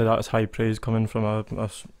mean, obviously that's high praise coming from a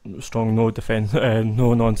strong no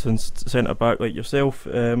nonsense centre back like yourself.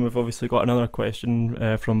 We've obviously got another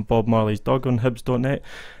question from Bob Marley's dog on Hibs.net.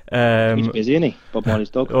 He's busy, isn't he, Bob Marley's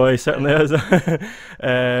dog? Oh, he certainly is.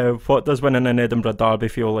 What does winning an Edinburgh derby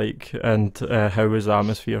feel like, and how was the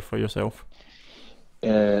atmosphere for yourself?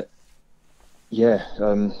 Again,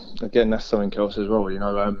 that's something else as well.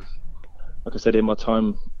 Like I said, in my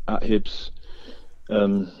time at Hibs,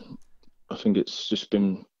 I think it's just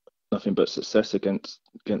been nothing but success against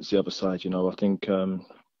the other side. I think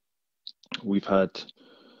we've had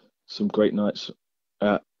some great nights.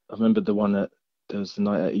 I remember there was the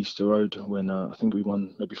night at Easter Road when I think we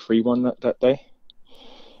won maybe 3-1 that day.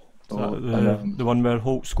 The one where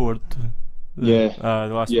Holt scored. The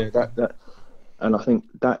last one. That. And I think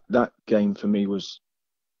that game for me was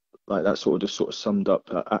like that sort of summed up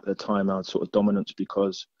at the time our sort of dominance,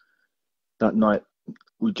 because that night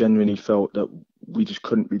we genuinely felt that we just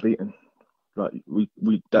couldn't be beaten. Like we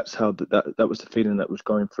that's how that was the feeling that was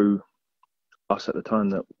going through us at the time,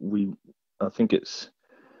 that I think it's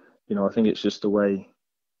just the way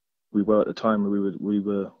we were at the time. We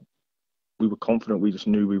were confident. We just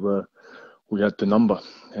knew we had the number,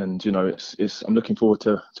 and I'm looking forward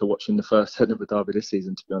to watching the first Edinburgh derby this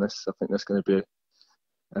season. To be honest, I think that's going to be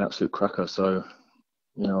an absolute cracker. So,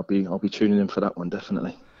 I'll be tuning in for that one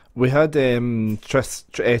definitely. We had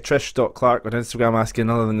Trish.Clark on Instagram asking,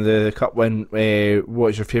 other than the cup win, what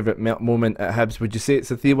is your favourite moment at Hibs? Would you say it's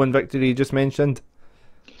the 3-1 victory you just mentioned?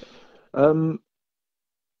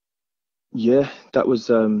 Yeah, that was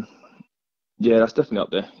that's definitely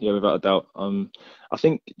up there. Yeah, without a doubt. I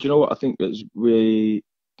think, do you know what? I think it's really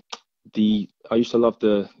I used to love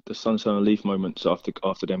the sunshine and leaf moments after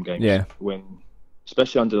them games. Yeah. When,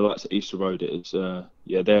 especially under the lights at Easter Road, it is they're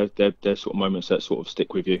sort of moments that sort of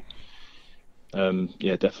stick with you.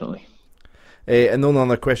 Yeah, definitely. And the only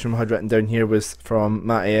other question we had written down here was from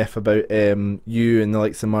Matt AF about you and the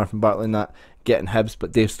likes of Marvin Bartley and that getting Hibs,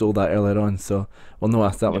 but Dave stole that earlier on, so we'll not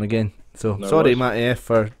ask that one again. So no sorry, Matt AF,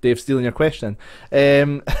 for Dave stealing your question.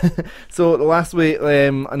 So lastly,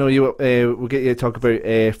 I know we'll get you to talk about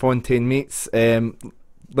FontaineMeets,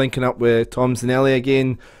 linking up with Tom Zanelli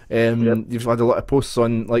again. You've had a lot of posts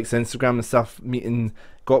on Instagram and stuff, meeting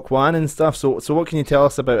Gokwan and stuff. So what can you tell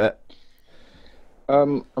us about it? I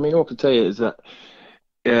mean, all I can tell you is that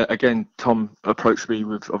again, Tom approached me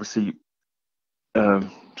with obviously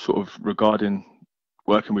sort of regarding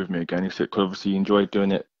working with me again. He said, because obviously he enjoyed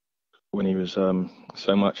doing it when he was so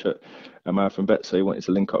much at Marathon Bet, so he wanted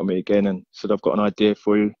to link up with me again and said, I've got an idea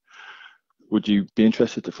for you. Would you be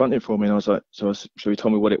interested to front it for me? And I was like, so he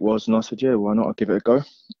told me what it was, and I said, yeah, why not? I'll give it a go.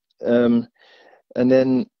 And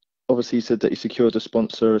then obviously he said that he secured a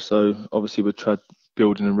sponsor, so obviously with Trad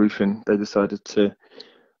Building and Roofing, they decided to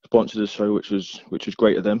sponsor the show, which was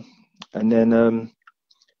great of them. And then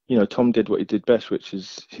Tom did what he did best, which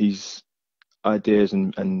is his ideas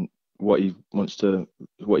and what he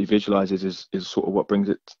visualizes is sort of what brings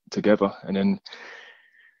it together. And then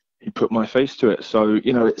he put my face to it. So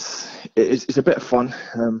it's a bit of fun.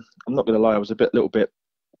 I'm not going to lie, I was a little bit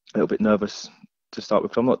nervous to start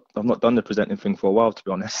with. I've not done the presenting thing for a while, to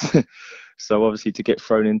be honest. So obviously to get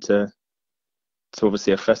thrown into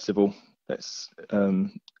obviously a festival that's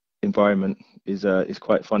environment is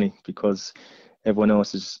quite funny, because everyone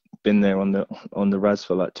else has been there on the Raz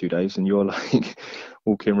for like 2 days, and you're like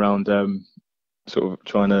walking around sort of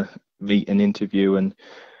trying to meet and interview, and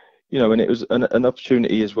and it was an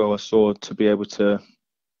opportunity as well, I saw, to be able to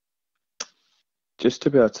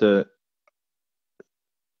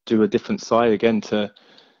do a different side again to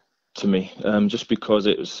me, just because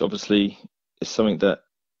it was obviously, it's something that,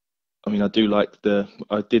 I mean, I did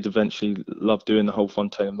eventually love doing the whole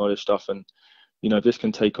Fontaine of Knowledge stuff, and if this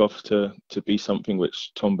can take off to be something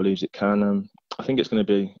which Tom believes it can, I think it's going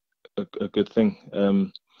to be a good thing.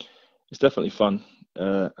 It's definitely fun,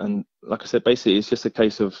 and like I said, basically it's just a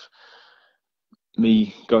case of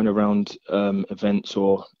me going around events,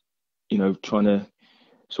 or trying to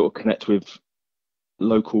sort of connect with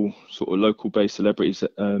local based celebrities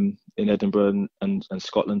in Edinburgh and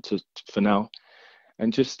Scotland for now,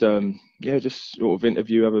 and just just sort of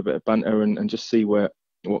interview, have a bit of banter, and just see what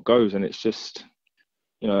goes. And it's just,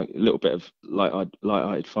 you know, a little bit of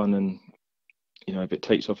light-hearted fun, and you know, if it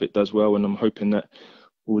takes off, it does well. And I'm hoping that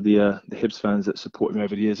all the Hibs fans that support me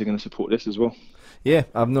over the years are going to support this as well. Yeah,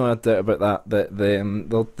 I've no doubt about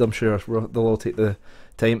that. I'm sure they'll all take the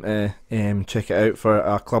time to check it out for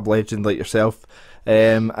a club legend like yourself.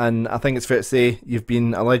 And I think it's fair to say you've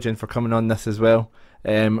been a legend for coming on this as well.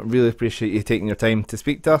 Really appreciate you taking your time to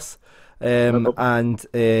speak to us. And I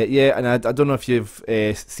don't know if you've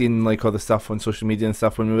seen like all the stuff on social media and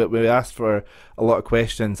stuff. When we asked for a lot of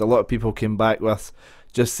questions, a lot of people came back with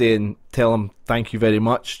just saying, tell him thank you very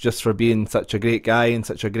much just for being such a great guy and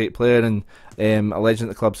such a great player and a legend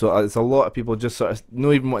at the club. So it's a lot of people just sort of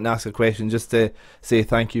not even wanting to ask a question, just to say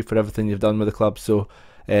thank you for everything you've done with the club. So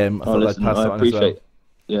I thought I'd pass that on as well.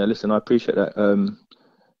 Yeah, listen, I appreciate that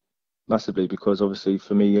massively, because obviously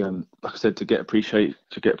for me, like I said, to get appreciated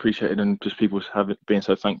and just people being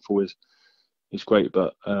so thankful is great.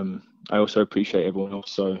 But I also appreciate everyone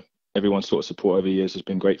else. So everyone's sort of support over the years has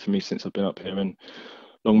been great for me since I've been up here, and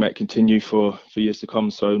long may it continue for years to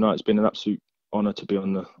come. So no, it's been an absolute honour to be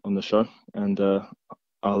on the show, and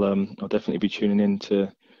I'll definitely be tuning in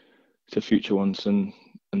to future ones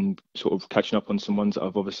and sort of catching up on some ones that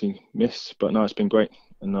I've obviously missed. But no, it's been great,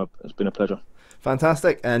 and it's been a pleasure.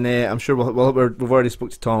 Fantastic, and I'm sure we've already spoke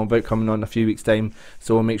to Tom about coming on in a few weeks' time,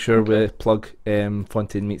 so we'll make sure we plug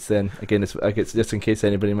FontaineMeets then. Again, it's just in case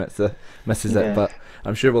anybody misses it, but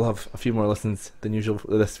I'm sure we'll have a few more listens than usual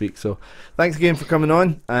this week. So thanks again for coming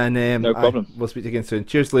on, and no problem. We'll speak to you again soon.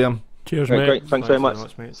 Cheers, Liam. Cheers, mate. Great. Thanks very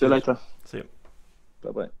much. Mate. See you later. See you.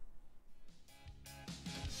 Bye-bye.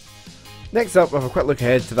 Next up, we have a quick look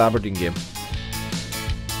ahead to the Aberdeen game.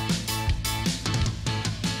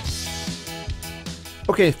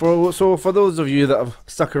 Okay, for those of you that have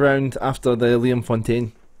stuck around after the Liam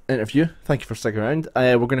Fontaine interview, thank you for sticking around.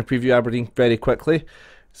 We're going to preview Aberdeen very quickly.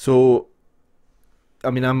 So, I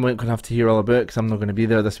mean, I'm going to have to hear all about it because I'm not going to be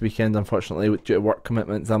there this weekend, unfortunately, due to work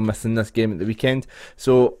commitments. I'm missing this game at the weekend.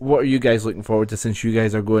 So, what are you guys looking forward to since you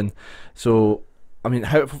guys are going? So, I mean,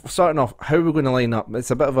 starting off, how are we going to line up?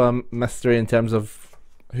 It's a bit of a mystery in terms of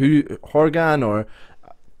who, Horgan or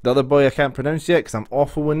the other boy I can't pronounce yet because I'm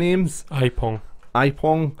awful with names. Ipong,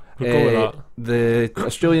 the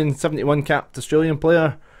Australian 71 capped Australian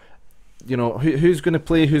player. You know, who's going to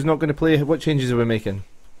play, who's not going to play? What changes are we making?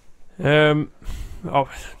 You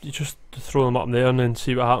just throw them up there and then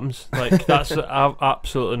see what happens. Like that's I've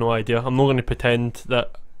absolutely no idea. I'm not going to pretend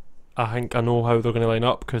that I think I know how they're going to line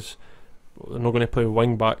up, because they're not going to play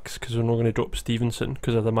wing backs, because they're not going to drop Stevenson,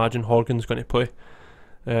 because I'd imagine Horgan's going to play.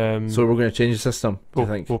 So we're going to change the system. Do you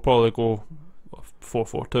think? We'll probably go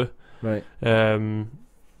 4-4-2. Right.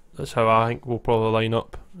 That's how I think we'll probably line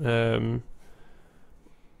up.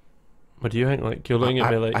 What do you think? Like, you're looking at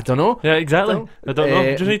me like, I don't know. Yeah, exactly. I don't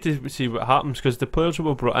know. Just need to see what happens, because the players that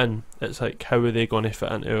we brought in, it's like, how are they going to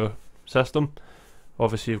fit into our system?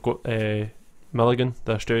 Obviously, you've got Milligan,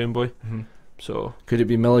 the Australian boy. Mm-hmm. So could it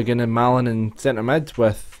be Milligan and Mallon in centre mid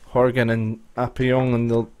with Horgan and Appion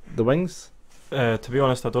and the wings? To be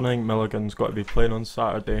honest, I don't think Milligan's got to be playing on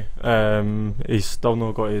Saturday. He's still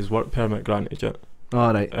not got his work permit granted yet.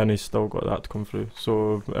 Alright. And he's still got that to come through.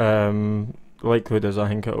 So likelihood is I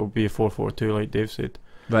think it'll be a 4-4-2 like Dave said.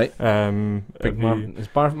 Right. Is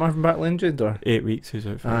Marvin Bartley injured or? 8 weeks he's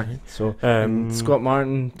out for. So Scott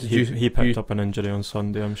Martin, he picked up an injury on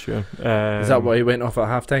Sunday, I'm sure. Is that why he went off at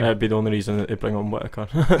half time? It'd be the only reason that they bring on Whittaker.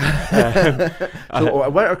 So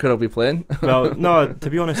Whittaker will be playing. Well, no, to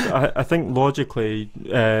be honest, I think logically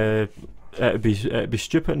it'd be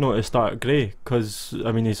stupid not to start Gray, because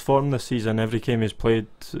I mean his form this season, every game he's played,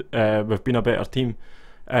 we've been a better team,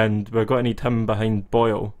 and we're going to need him behind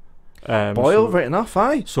Boyle. Boyle, right enough,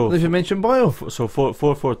 aye. So if you mentioned Boyle, so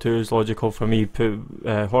 4-4-2 is logical for me. Put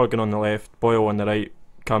Horgan on the left, Boyle on the right,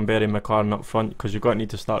 Canberry, McLaren up front, because you're going to need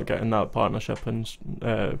to start getting that partnership and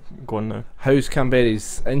going now. How's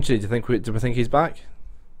Canberry's injury? Do we think he's back?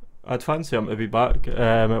 I'd fancy him to be back.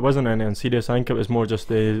 It wasn't anything serious. I think it was more just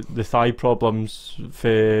the thigh problems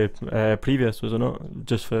for previous, was it not?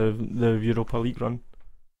 Just for the Europa League run.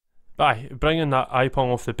 Aye, bringing that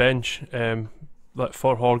Ipong off the bench, like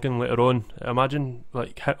for Horgan later on. Imagine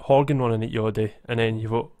like Horgan running at you all day, and then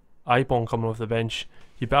you've got Ipong coming off the bench.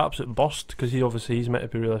 You'd be absolute burst, because he's meant to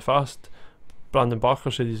be really fast. Brandon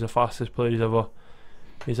Barker said he's the fastest player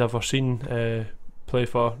he's ever seen play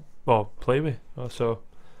with. So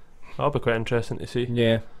that'll be quite interesting to see.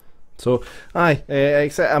 Yeah. So, aye,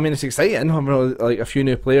 I mean, it's exciting. Having like a few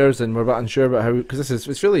new players, and we're a bit unsure about how, because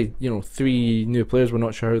it's really 3 new players. We're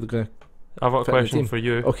not sure how they're going to. I've got a question for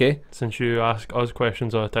you. Okay. Since you ask us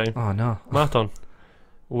questions all the time. Oh no. My turn.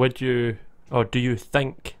 Would you, or do you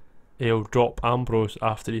think he'll drop Ambrose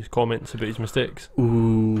after his comments about his mistakes?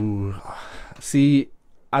 Ooh. See,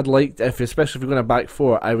 I'd like, especially if we're going to back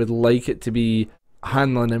 4, I would like it to be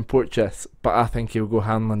Hanlon and Porteous, but I think he'll go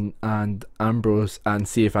Hanlon and Ambrose and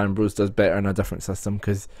see if Ambrose does better in a different system,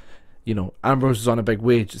 because Ambrose is on a big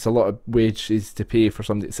wage. It's a lot of wages to pay for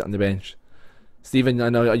somebody to sit on the bench. Stephen, I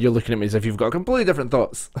know you're looking at me as if you've got completely different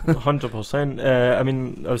thoughts. 100%. I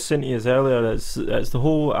mean, I was saying to you earlier, it's the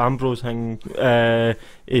whole Ambrose thing. For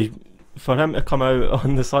him to come out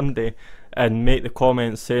on the Sunday and make the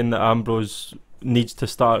comments saying that Ambrose needs to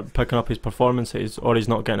start picking up his performances or he's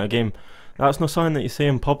not getting a game, that's not something that you say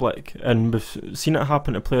in public, and we've seen it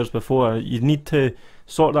happen to players before. You need to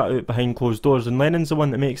sort that out behind closed doors, and Lennon's the one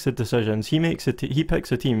that makes the decisions. He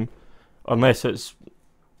picks a team, unless it's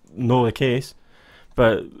not the case.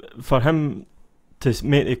 But for him to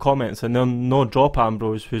make the comments and then not drop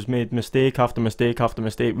Ambrose, who's made mistake after mistake after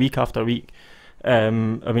mistake, week after week, I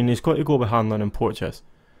mean, he's got to go with Hanlon and Porteous.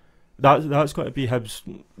 That's got to be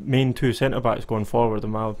Hibs' main 2 centre-backs going forward,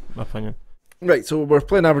 in my opinion. Right, so we're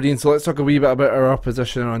playing Aberdeen, so let's talk a wee bit about our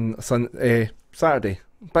opposition on Saturday.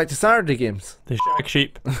 Back to Saturday games. The shag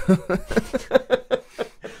sheep.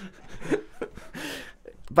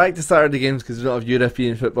 Back to Saturday games, because we don't have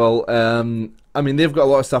European football. I mean, they've got a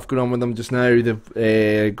lot of stuff going on with them just now.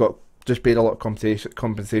 They've just paid a lot of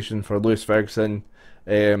compensation for Lewis Ferguson.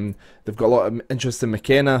 They've got a lot of interest in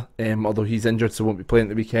McKenna, although he's injured, so won't be playing at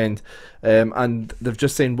the weekend. And they've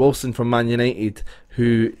just signed Wilson from Man United,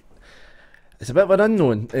 who is a bit of an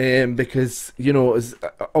unknown, because is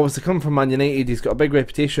obviously coming from Man United. He's got a big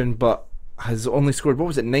reputation, but has only scored,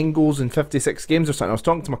 9 goals in 56 games or something. I was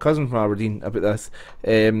talking to my cousin from Aberdeen about this.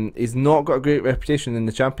 He's not got a great reputation in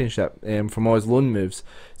the Championship from all his loan moves.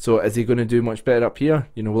 So is he going to do much better up here?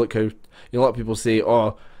 Look how a lot of people say,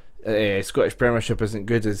 Scottish Premiership isn't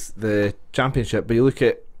good as the Championship, but you look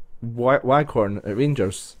at Waghorn at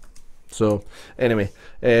Rangers. So anyway,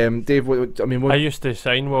 Dave, I used to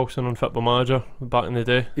sign Wilson on Football Manager back in the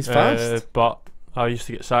day. He's fast, but I used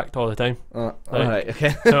to get sacked all the time. Alright,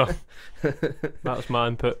 okay. So that's my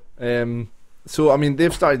input. So I mean,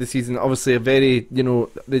 they've started the season obviously a very,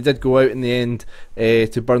 they did go out in the end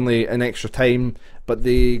to Burnley in extra time, but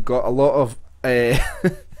they got a lot of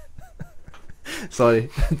sorry,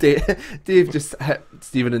 Dave just hit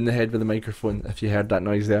Stephen in the head with the microphone, if you heard that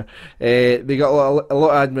noise there. They got a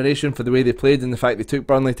lot of admiration for the way they played and the fact they took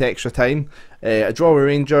Burnley to extra time. A draw with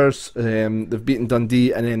Rangers, they've beaten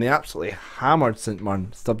Dundee, and then they absolutely hammered St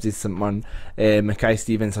Mirren, Stubbs's St Mirren. Mackay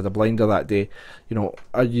Stevens had a blinder that day.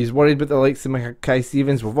 Are you worried about the likes of Mackay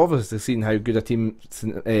Stevens? We've obviously seen how good a team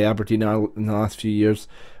Aberdeen are in the last few years.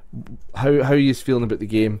 How are you feeling about the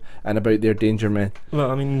game and about their danger men?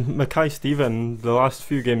 Well, I mean, Mackay Steven, the last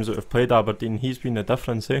few games that have played Aberdeen, he's been the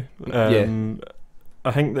difference, eh? Yeah.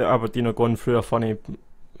 I think that Aberdeen are going through a funny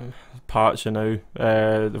patch now.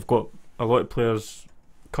 They've got a lot of players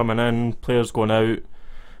coming in, players going out.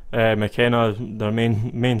 McKenna, their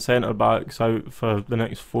main centre back's out for the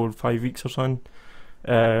next 4 or 5 weeks or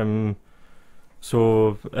something.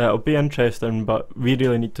 So it'll be interesting, but we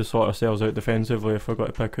really need to sort ourselves out defensively if we're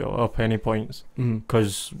going to pick up any points.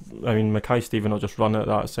 Because I mean, Mackay Steven will just run at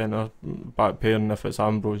that centre back pairing if it's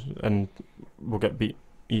Ambrose, and we'll get beat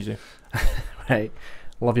easy. Right,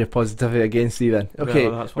 love your positivity again, Stephen. Okay,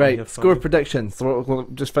 yeah, right. Score predictions. So we'll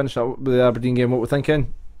just finish up with the Aberdeen game. What we're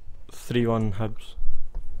thinking? 3-1 Hibs.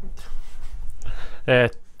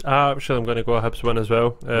 Actually, I'm going to go a Hibs win as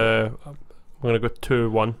well. I'm going to go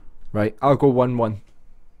 2-1. Right, I'll go 1-1.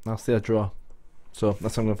 I'll say a draw. So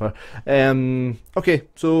that's what I'm going for. Okay,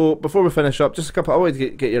 so before we finish up, just a couple. I wanted to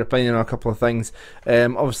get your opinion on a couple of things.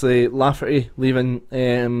 Obviously, Lafferty leaving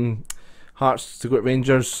Hearts to go to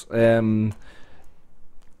Rangers. No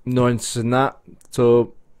interest in that.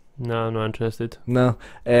 So no, I'm not interested. No.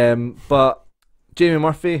 But Jamie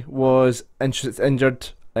Murphy was injured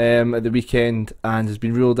at the weekend and has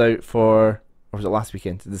been ruled out for. Or was it last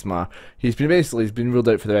weekend? It doesn't matter. He's been ruled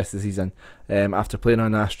out for the rest of the season after playing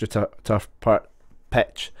on an AstroTurf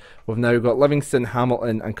pitch. We've now got Livingston,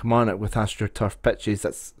 Hamilton and Kilmarnock with AstroTurf pitches.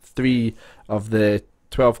 That's 3 of the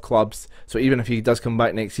 12 clubs. So even if he does come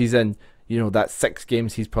back next season, that's 6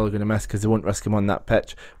 games he's probably going to miss because they won't risk him on that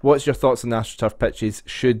pitch. What's your thoughts on the AstroTurf pitches?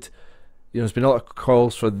 There's been a lot of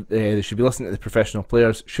calls for they should be listening to the professional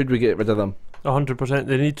players. Should we get rid of them? 100%.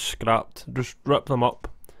 They need scrapped. Just rip them up.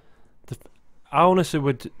 I honestly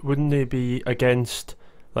wouldn't they be against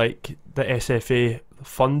like the SFA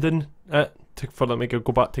funding it for them to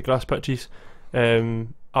go back to grass pitches.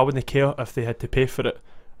 I wouldn't care if they had to pay for it.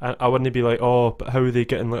 I wouldn't be like, oh, but how are they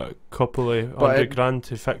getting like a couple of $100,000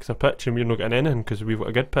 to fix a pitch and we're not getting anything because we've got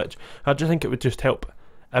a good pitch? I just think it would just help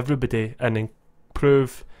everybody and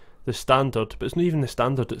improve the standard. But it's not even the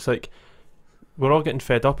standard. It's like we're all getting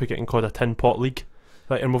fed up of getting called a tin pot league,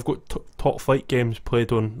 like, and we've got top flight games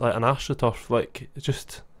played on like an AstroTurf. Like, it's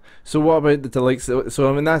just. So what about the likes? So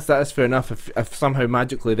I mean, that is fair enough. If somehow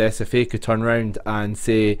magically the SFA could turn around and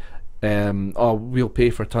say, oh, we'll pay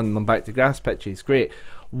for turning them back to grass pitches, great.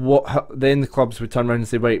 Then the clubs would turn around and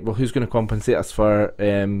say, right, well, who's going to compensate us for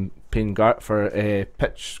paying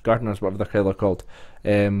pitch gardeners, whatever they're called?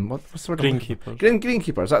 What's the word? Greenkeepers.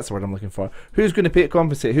 Greenkeepers, that's the word I'm looking for. Who's going to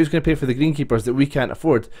compensate? Who's going to pay for the greenkeepers that we can't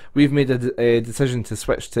afford? We've made a decision to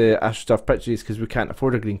switch to AstroTurf pitches because we can't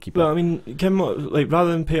afford a greenkeeper. Well, I mean, Kim, like,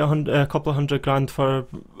 rather than pay a couple of $100,000 for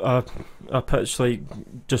a pitch, like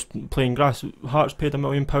just playing grass, Hearts paid £1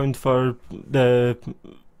 million for the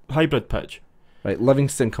hybrid pitch. Right,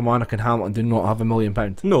 Livingston, Kilmarnock and Hamilton do not have £1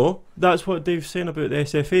 million. No, that's what Dave's saying about the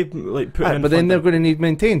SFA, like putting in. But then they're going to need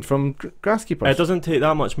maintained from grasskeepers. It doesn't take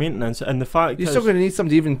that much maintenance, and the fact you're still going to need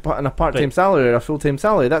somebody even put in a part-time salary or a full-time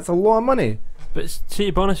salary. That's a lot of money. But see,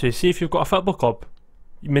 to be honest with you, see if you've got a football club,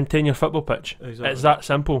 you maintain your football pitch. Exactly. It's that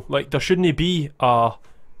simple. Like, there shouldn't be but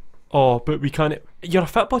we can't. You're a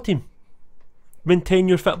football team. Maintain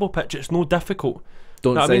your football pitch. It's no difficult.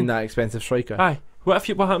 Don't sign that expensive striker. Aye. What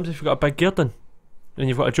happens if you've got a big garden and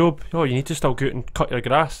you've got a job? Oh, you need to still go out and cut your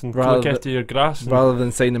grass and look after your grass. Rather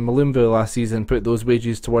than signing Malumbu last season and put those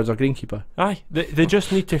wages towards our greenkeeper. Aye. They just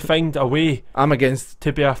need to find a way. I'm against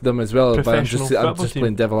to be a them as well, but I'm just team.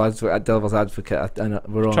 playing devil's advocate, and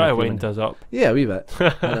we're all try to wind us up. Yeah, a wee bit.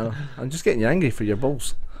 I know. I'm just getting you angry for your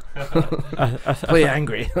balls. Play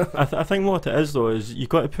angry. I think what it is though is you've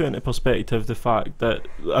got to put into perspective the fact that,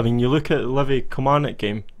 I mean, you look at the Livy Kilmarnock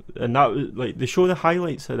game, and that was like, they show the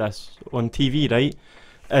highlights of this on TV, right?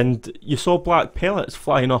 And you saw black pellets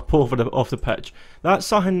flying up off the pitch. That's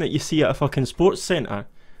something that you see at a fucking sports centre.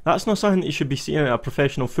 That's not something that you should be seeing at a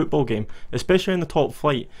professional football game, especially in the top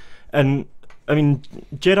flight. And I mean,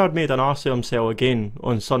 Gerrard made an arse of himself again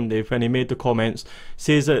on Sunday when he made the comments.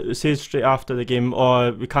 Says straight after the game,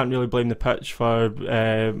 oh, we can't really blame the pitch for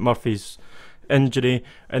Murphy's injury,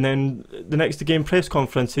 and then the next game press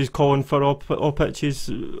conference he's calling for all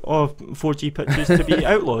 4G pitches to be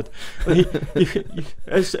outlawed.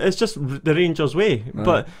 It's just the Rangers way.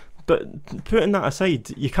 But putting that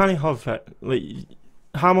aside, you can't have it like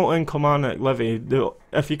Hamilton, Kilmarnock, Livy.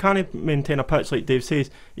 If you can't maintain a pitch like Dave says,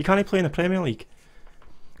 you can't play in the Premier League.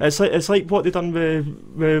 It's like what they done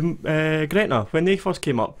with Gretna when they first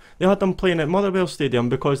came up. They had them playing at Motherwell Stadium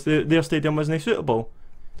because their stadium wasn't suitable.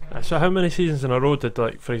 So how many seasons in a row did,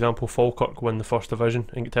 like, for example, Falkirk win the first division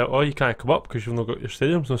and get told, oh, you can't come up because you've not got your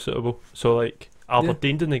stadium's not suitable? So like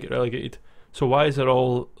Aberdeen didn't get relegated. So why is it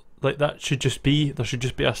all like that? There should just be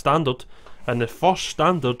a standard, and the first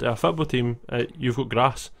standard of a football team, you've got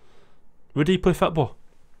grass. Where do you play football?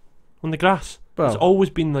 On the grass. Well, it's always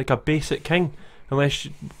been like a basic thing. What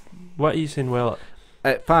are you saying? Well,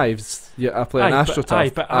 at fives, I play an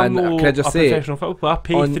AstroTurf, but I'm and can I just say, professional football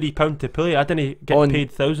player. I paid £3 to play. I didn't get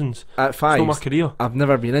paid thousands. At fives, it's not my career. I've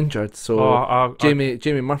never been injured, so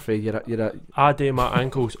Jamie Murphy, you're I do my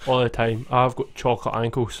ankles all the time. I've got chocolate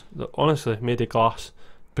ankles that honestly made of glass.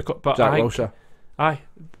 But Jack Wilshere. Aye,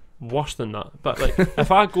 worse than that. But like, if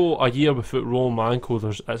I go a year without rolling my ankle,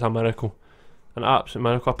 it's a miracle. An absolute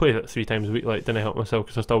miracle. I play it 3 times a week. Like, didn't help myself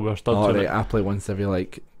because I still wear studs. Oh, right. I play once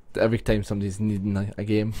every time somebody's needing a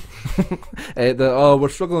game. We're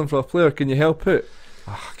struggling for a player, can you help out?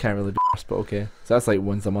 I can't really be arsed, but okay. So that's like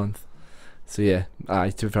once a month. So yeah,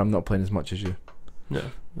 to be fair, I'm not playing as much as you. Yeah,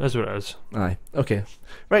 that's what it is. Aye, okay.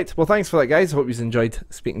 Right, well, thanks for that, guys. I hope you enjoyed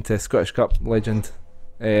speaking to Scottish Cup legend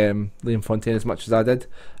Liam Fontaine as much as I did.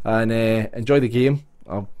 And enjoy the game.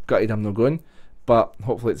 I've gutted I'm not going, but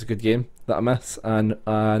hopefully it's a good game that I miss and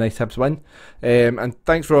a nice Hibs win. And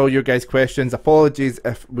thanks for all your guys' questions. Apologies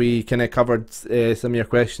if we kind of covered some of your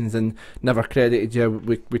questions and never credited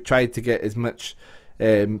you. We tried to get as much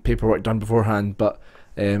paperwork done beforehand, but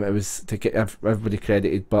it was to get everybody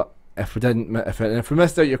credited. But if we didn't, if we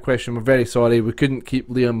missed out your question, we're very sorry. We couldn't keep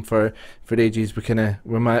Liam for ages.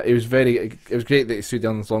 It was great that he stood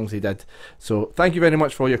on as long as he did. So thank you very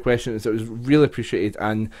much for all your questions. It was really appreciated,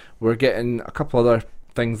 and we're getting a couple other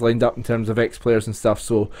things lined up in terms of ex-players and stuff,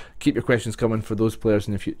 so keep your questions coming for those players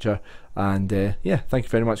in the future. And yeah, thank you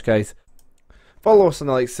very much, guys. Follow us on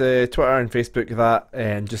the likes Twitter and Facebook, that,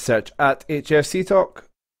 and just search at HFC Talk.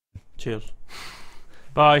 Cheers.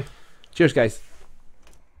 Bye. Cheers, guys.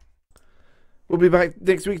 We'll be back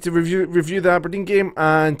next week to review the Aberdeen game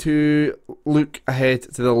and to look ahead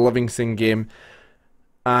to the Livingston game.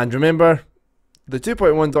 And remember,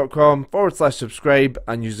 the2.1.com/subscribe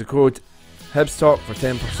and use the code HibsTalk for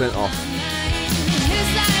 10% off.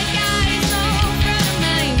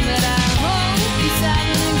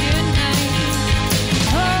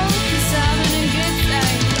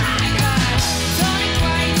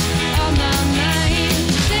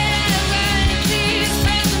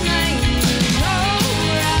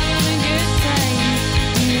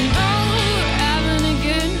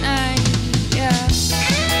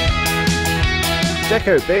 Check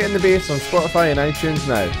out Bet in the Base on Spotify and iTunes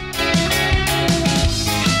now.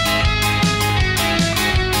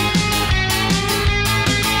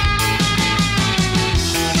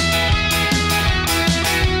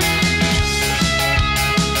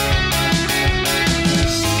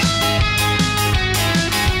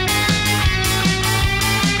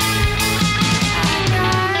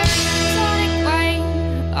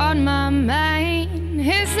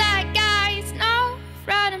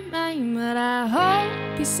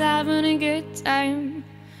 Having a good time.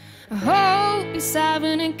 I hope he's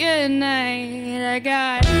having a good night. I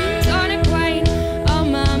got tonic wine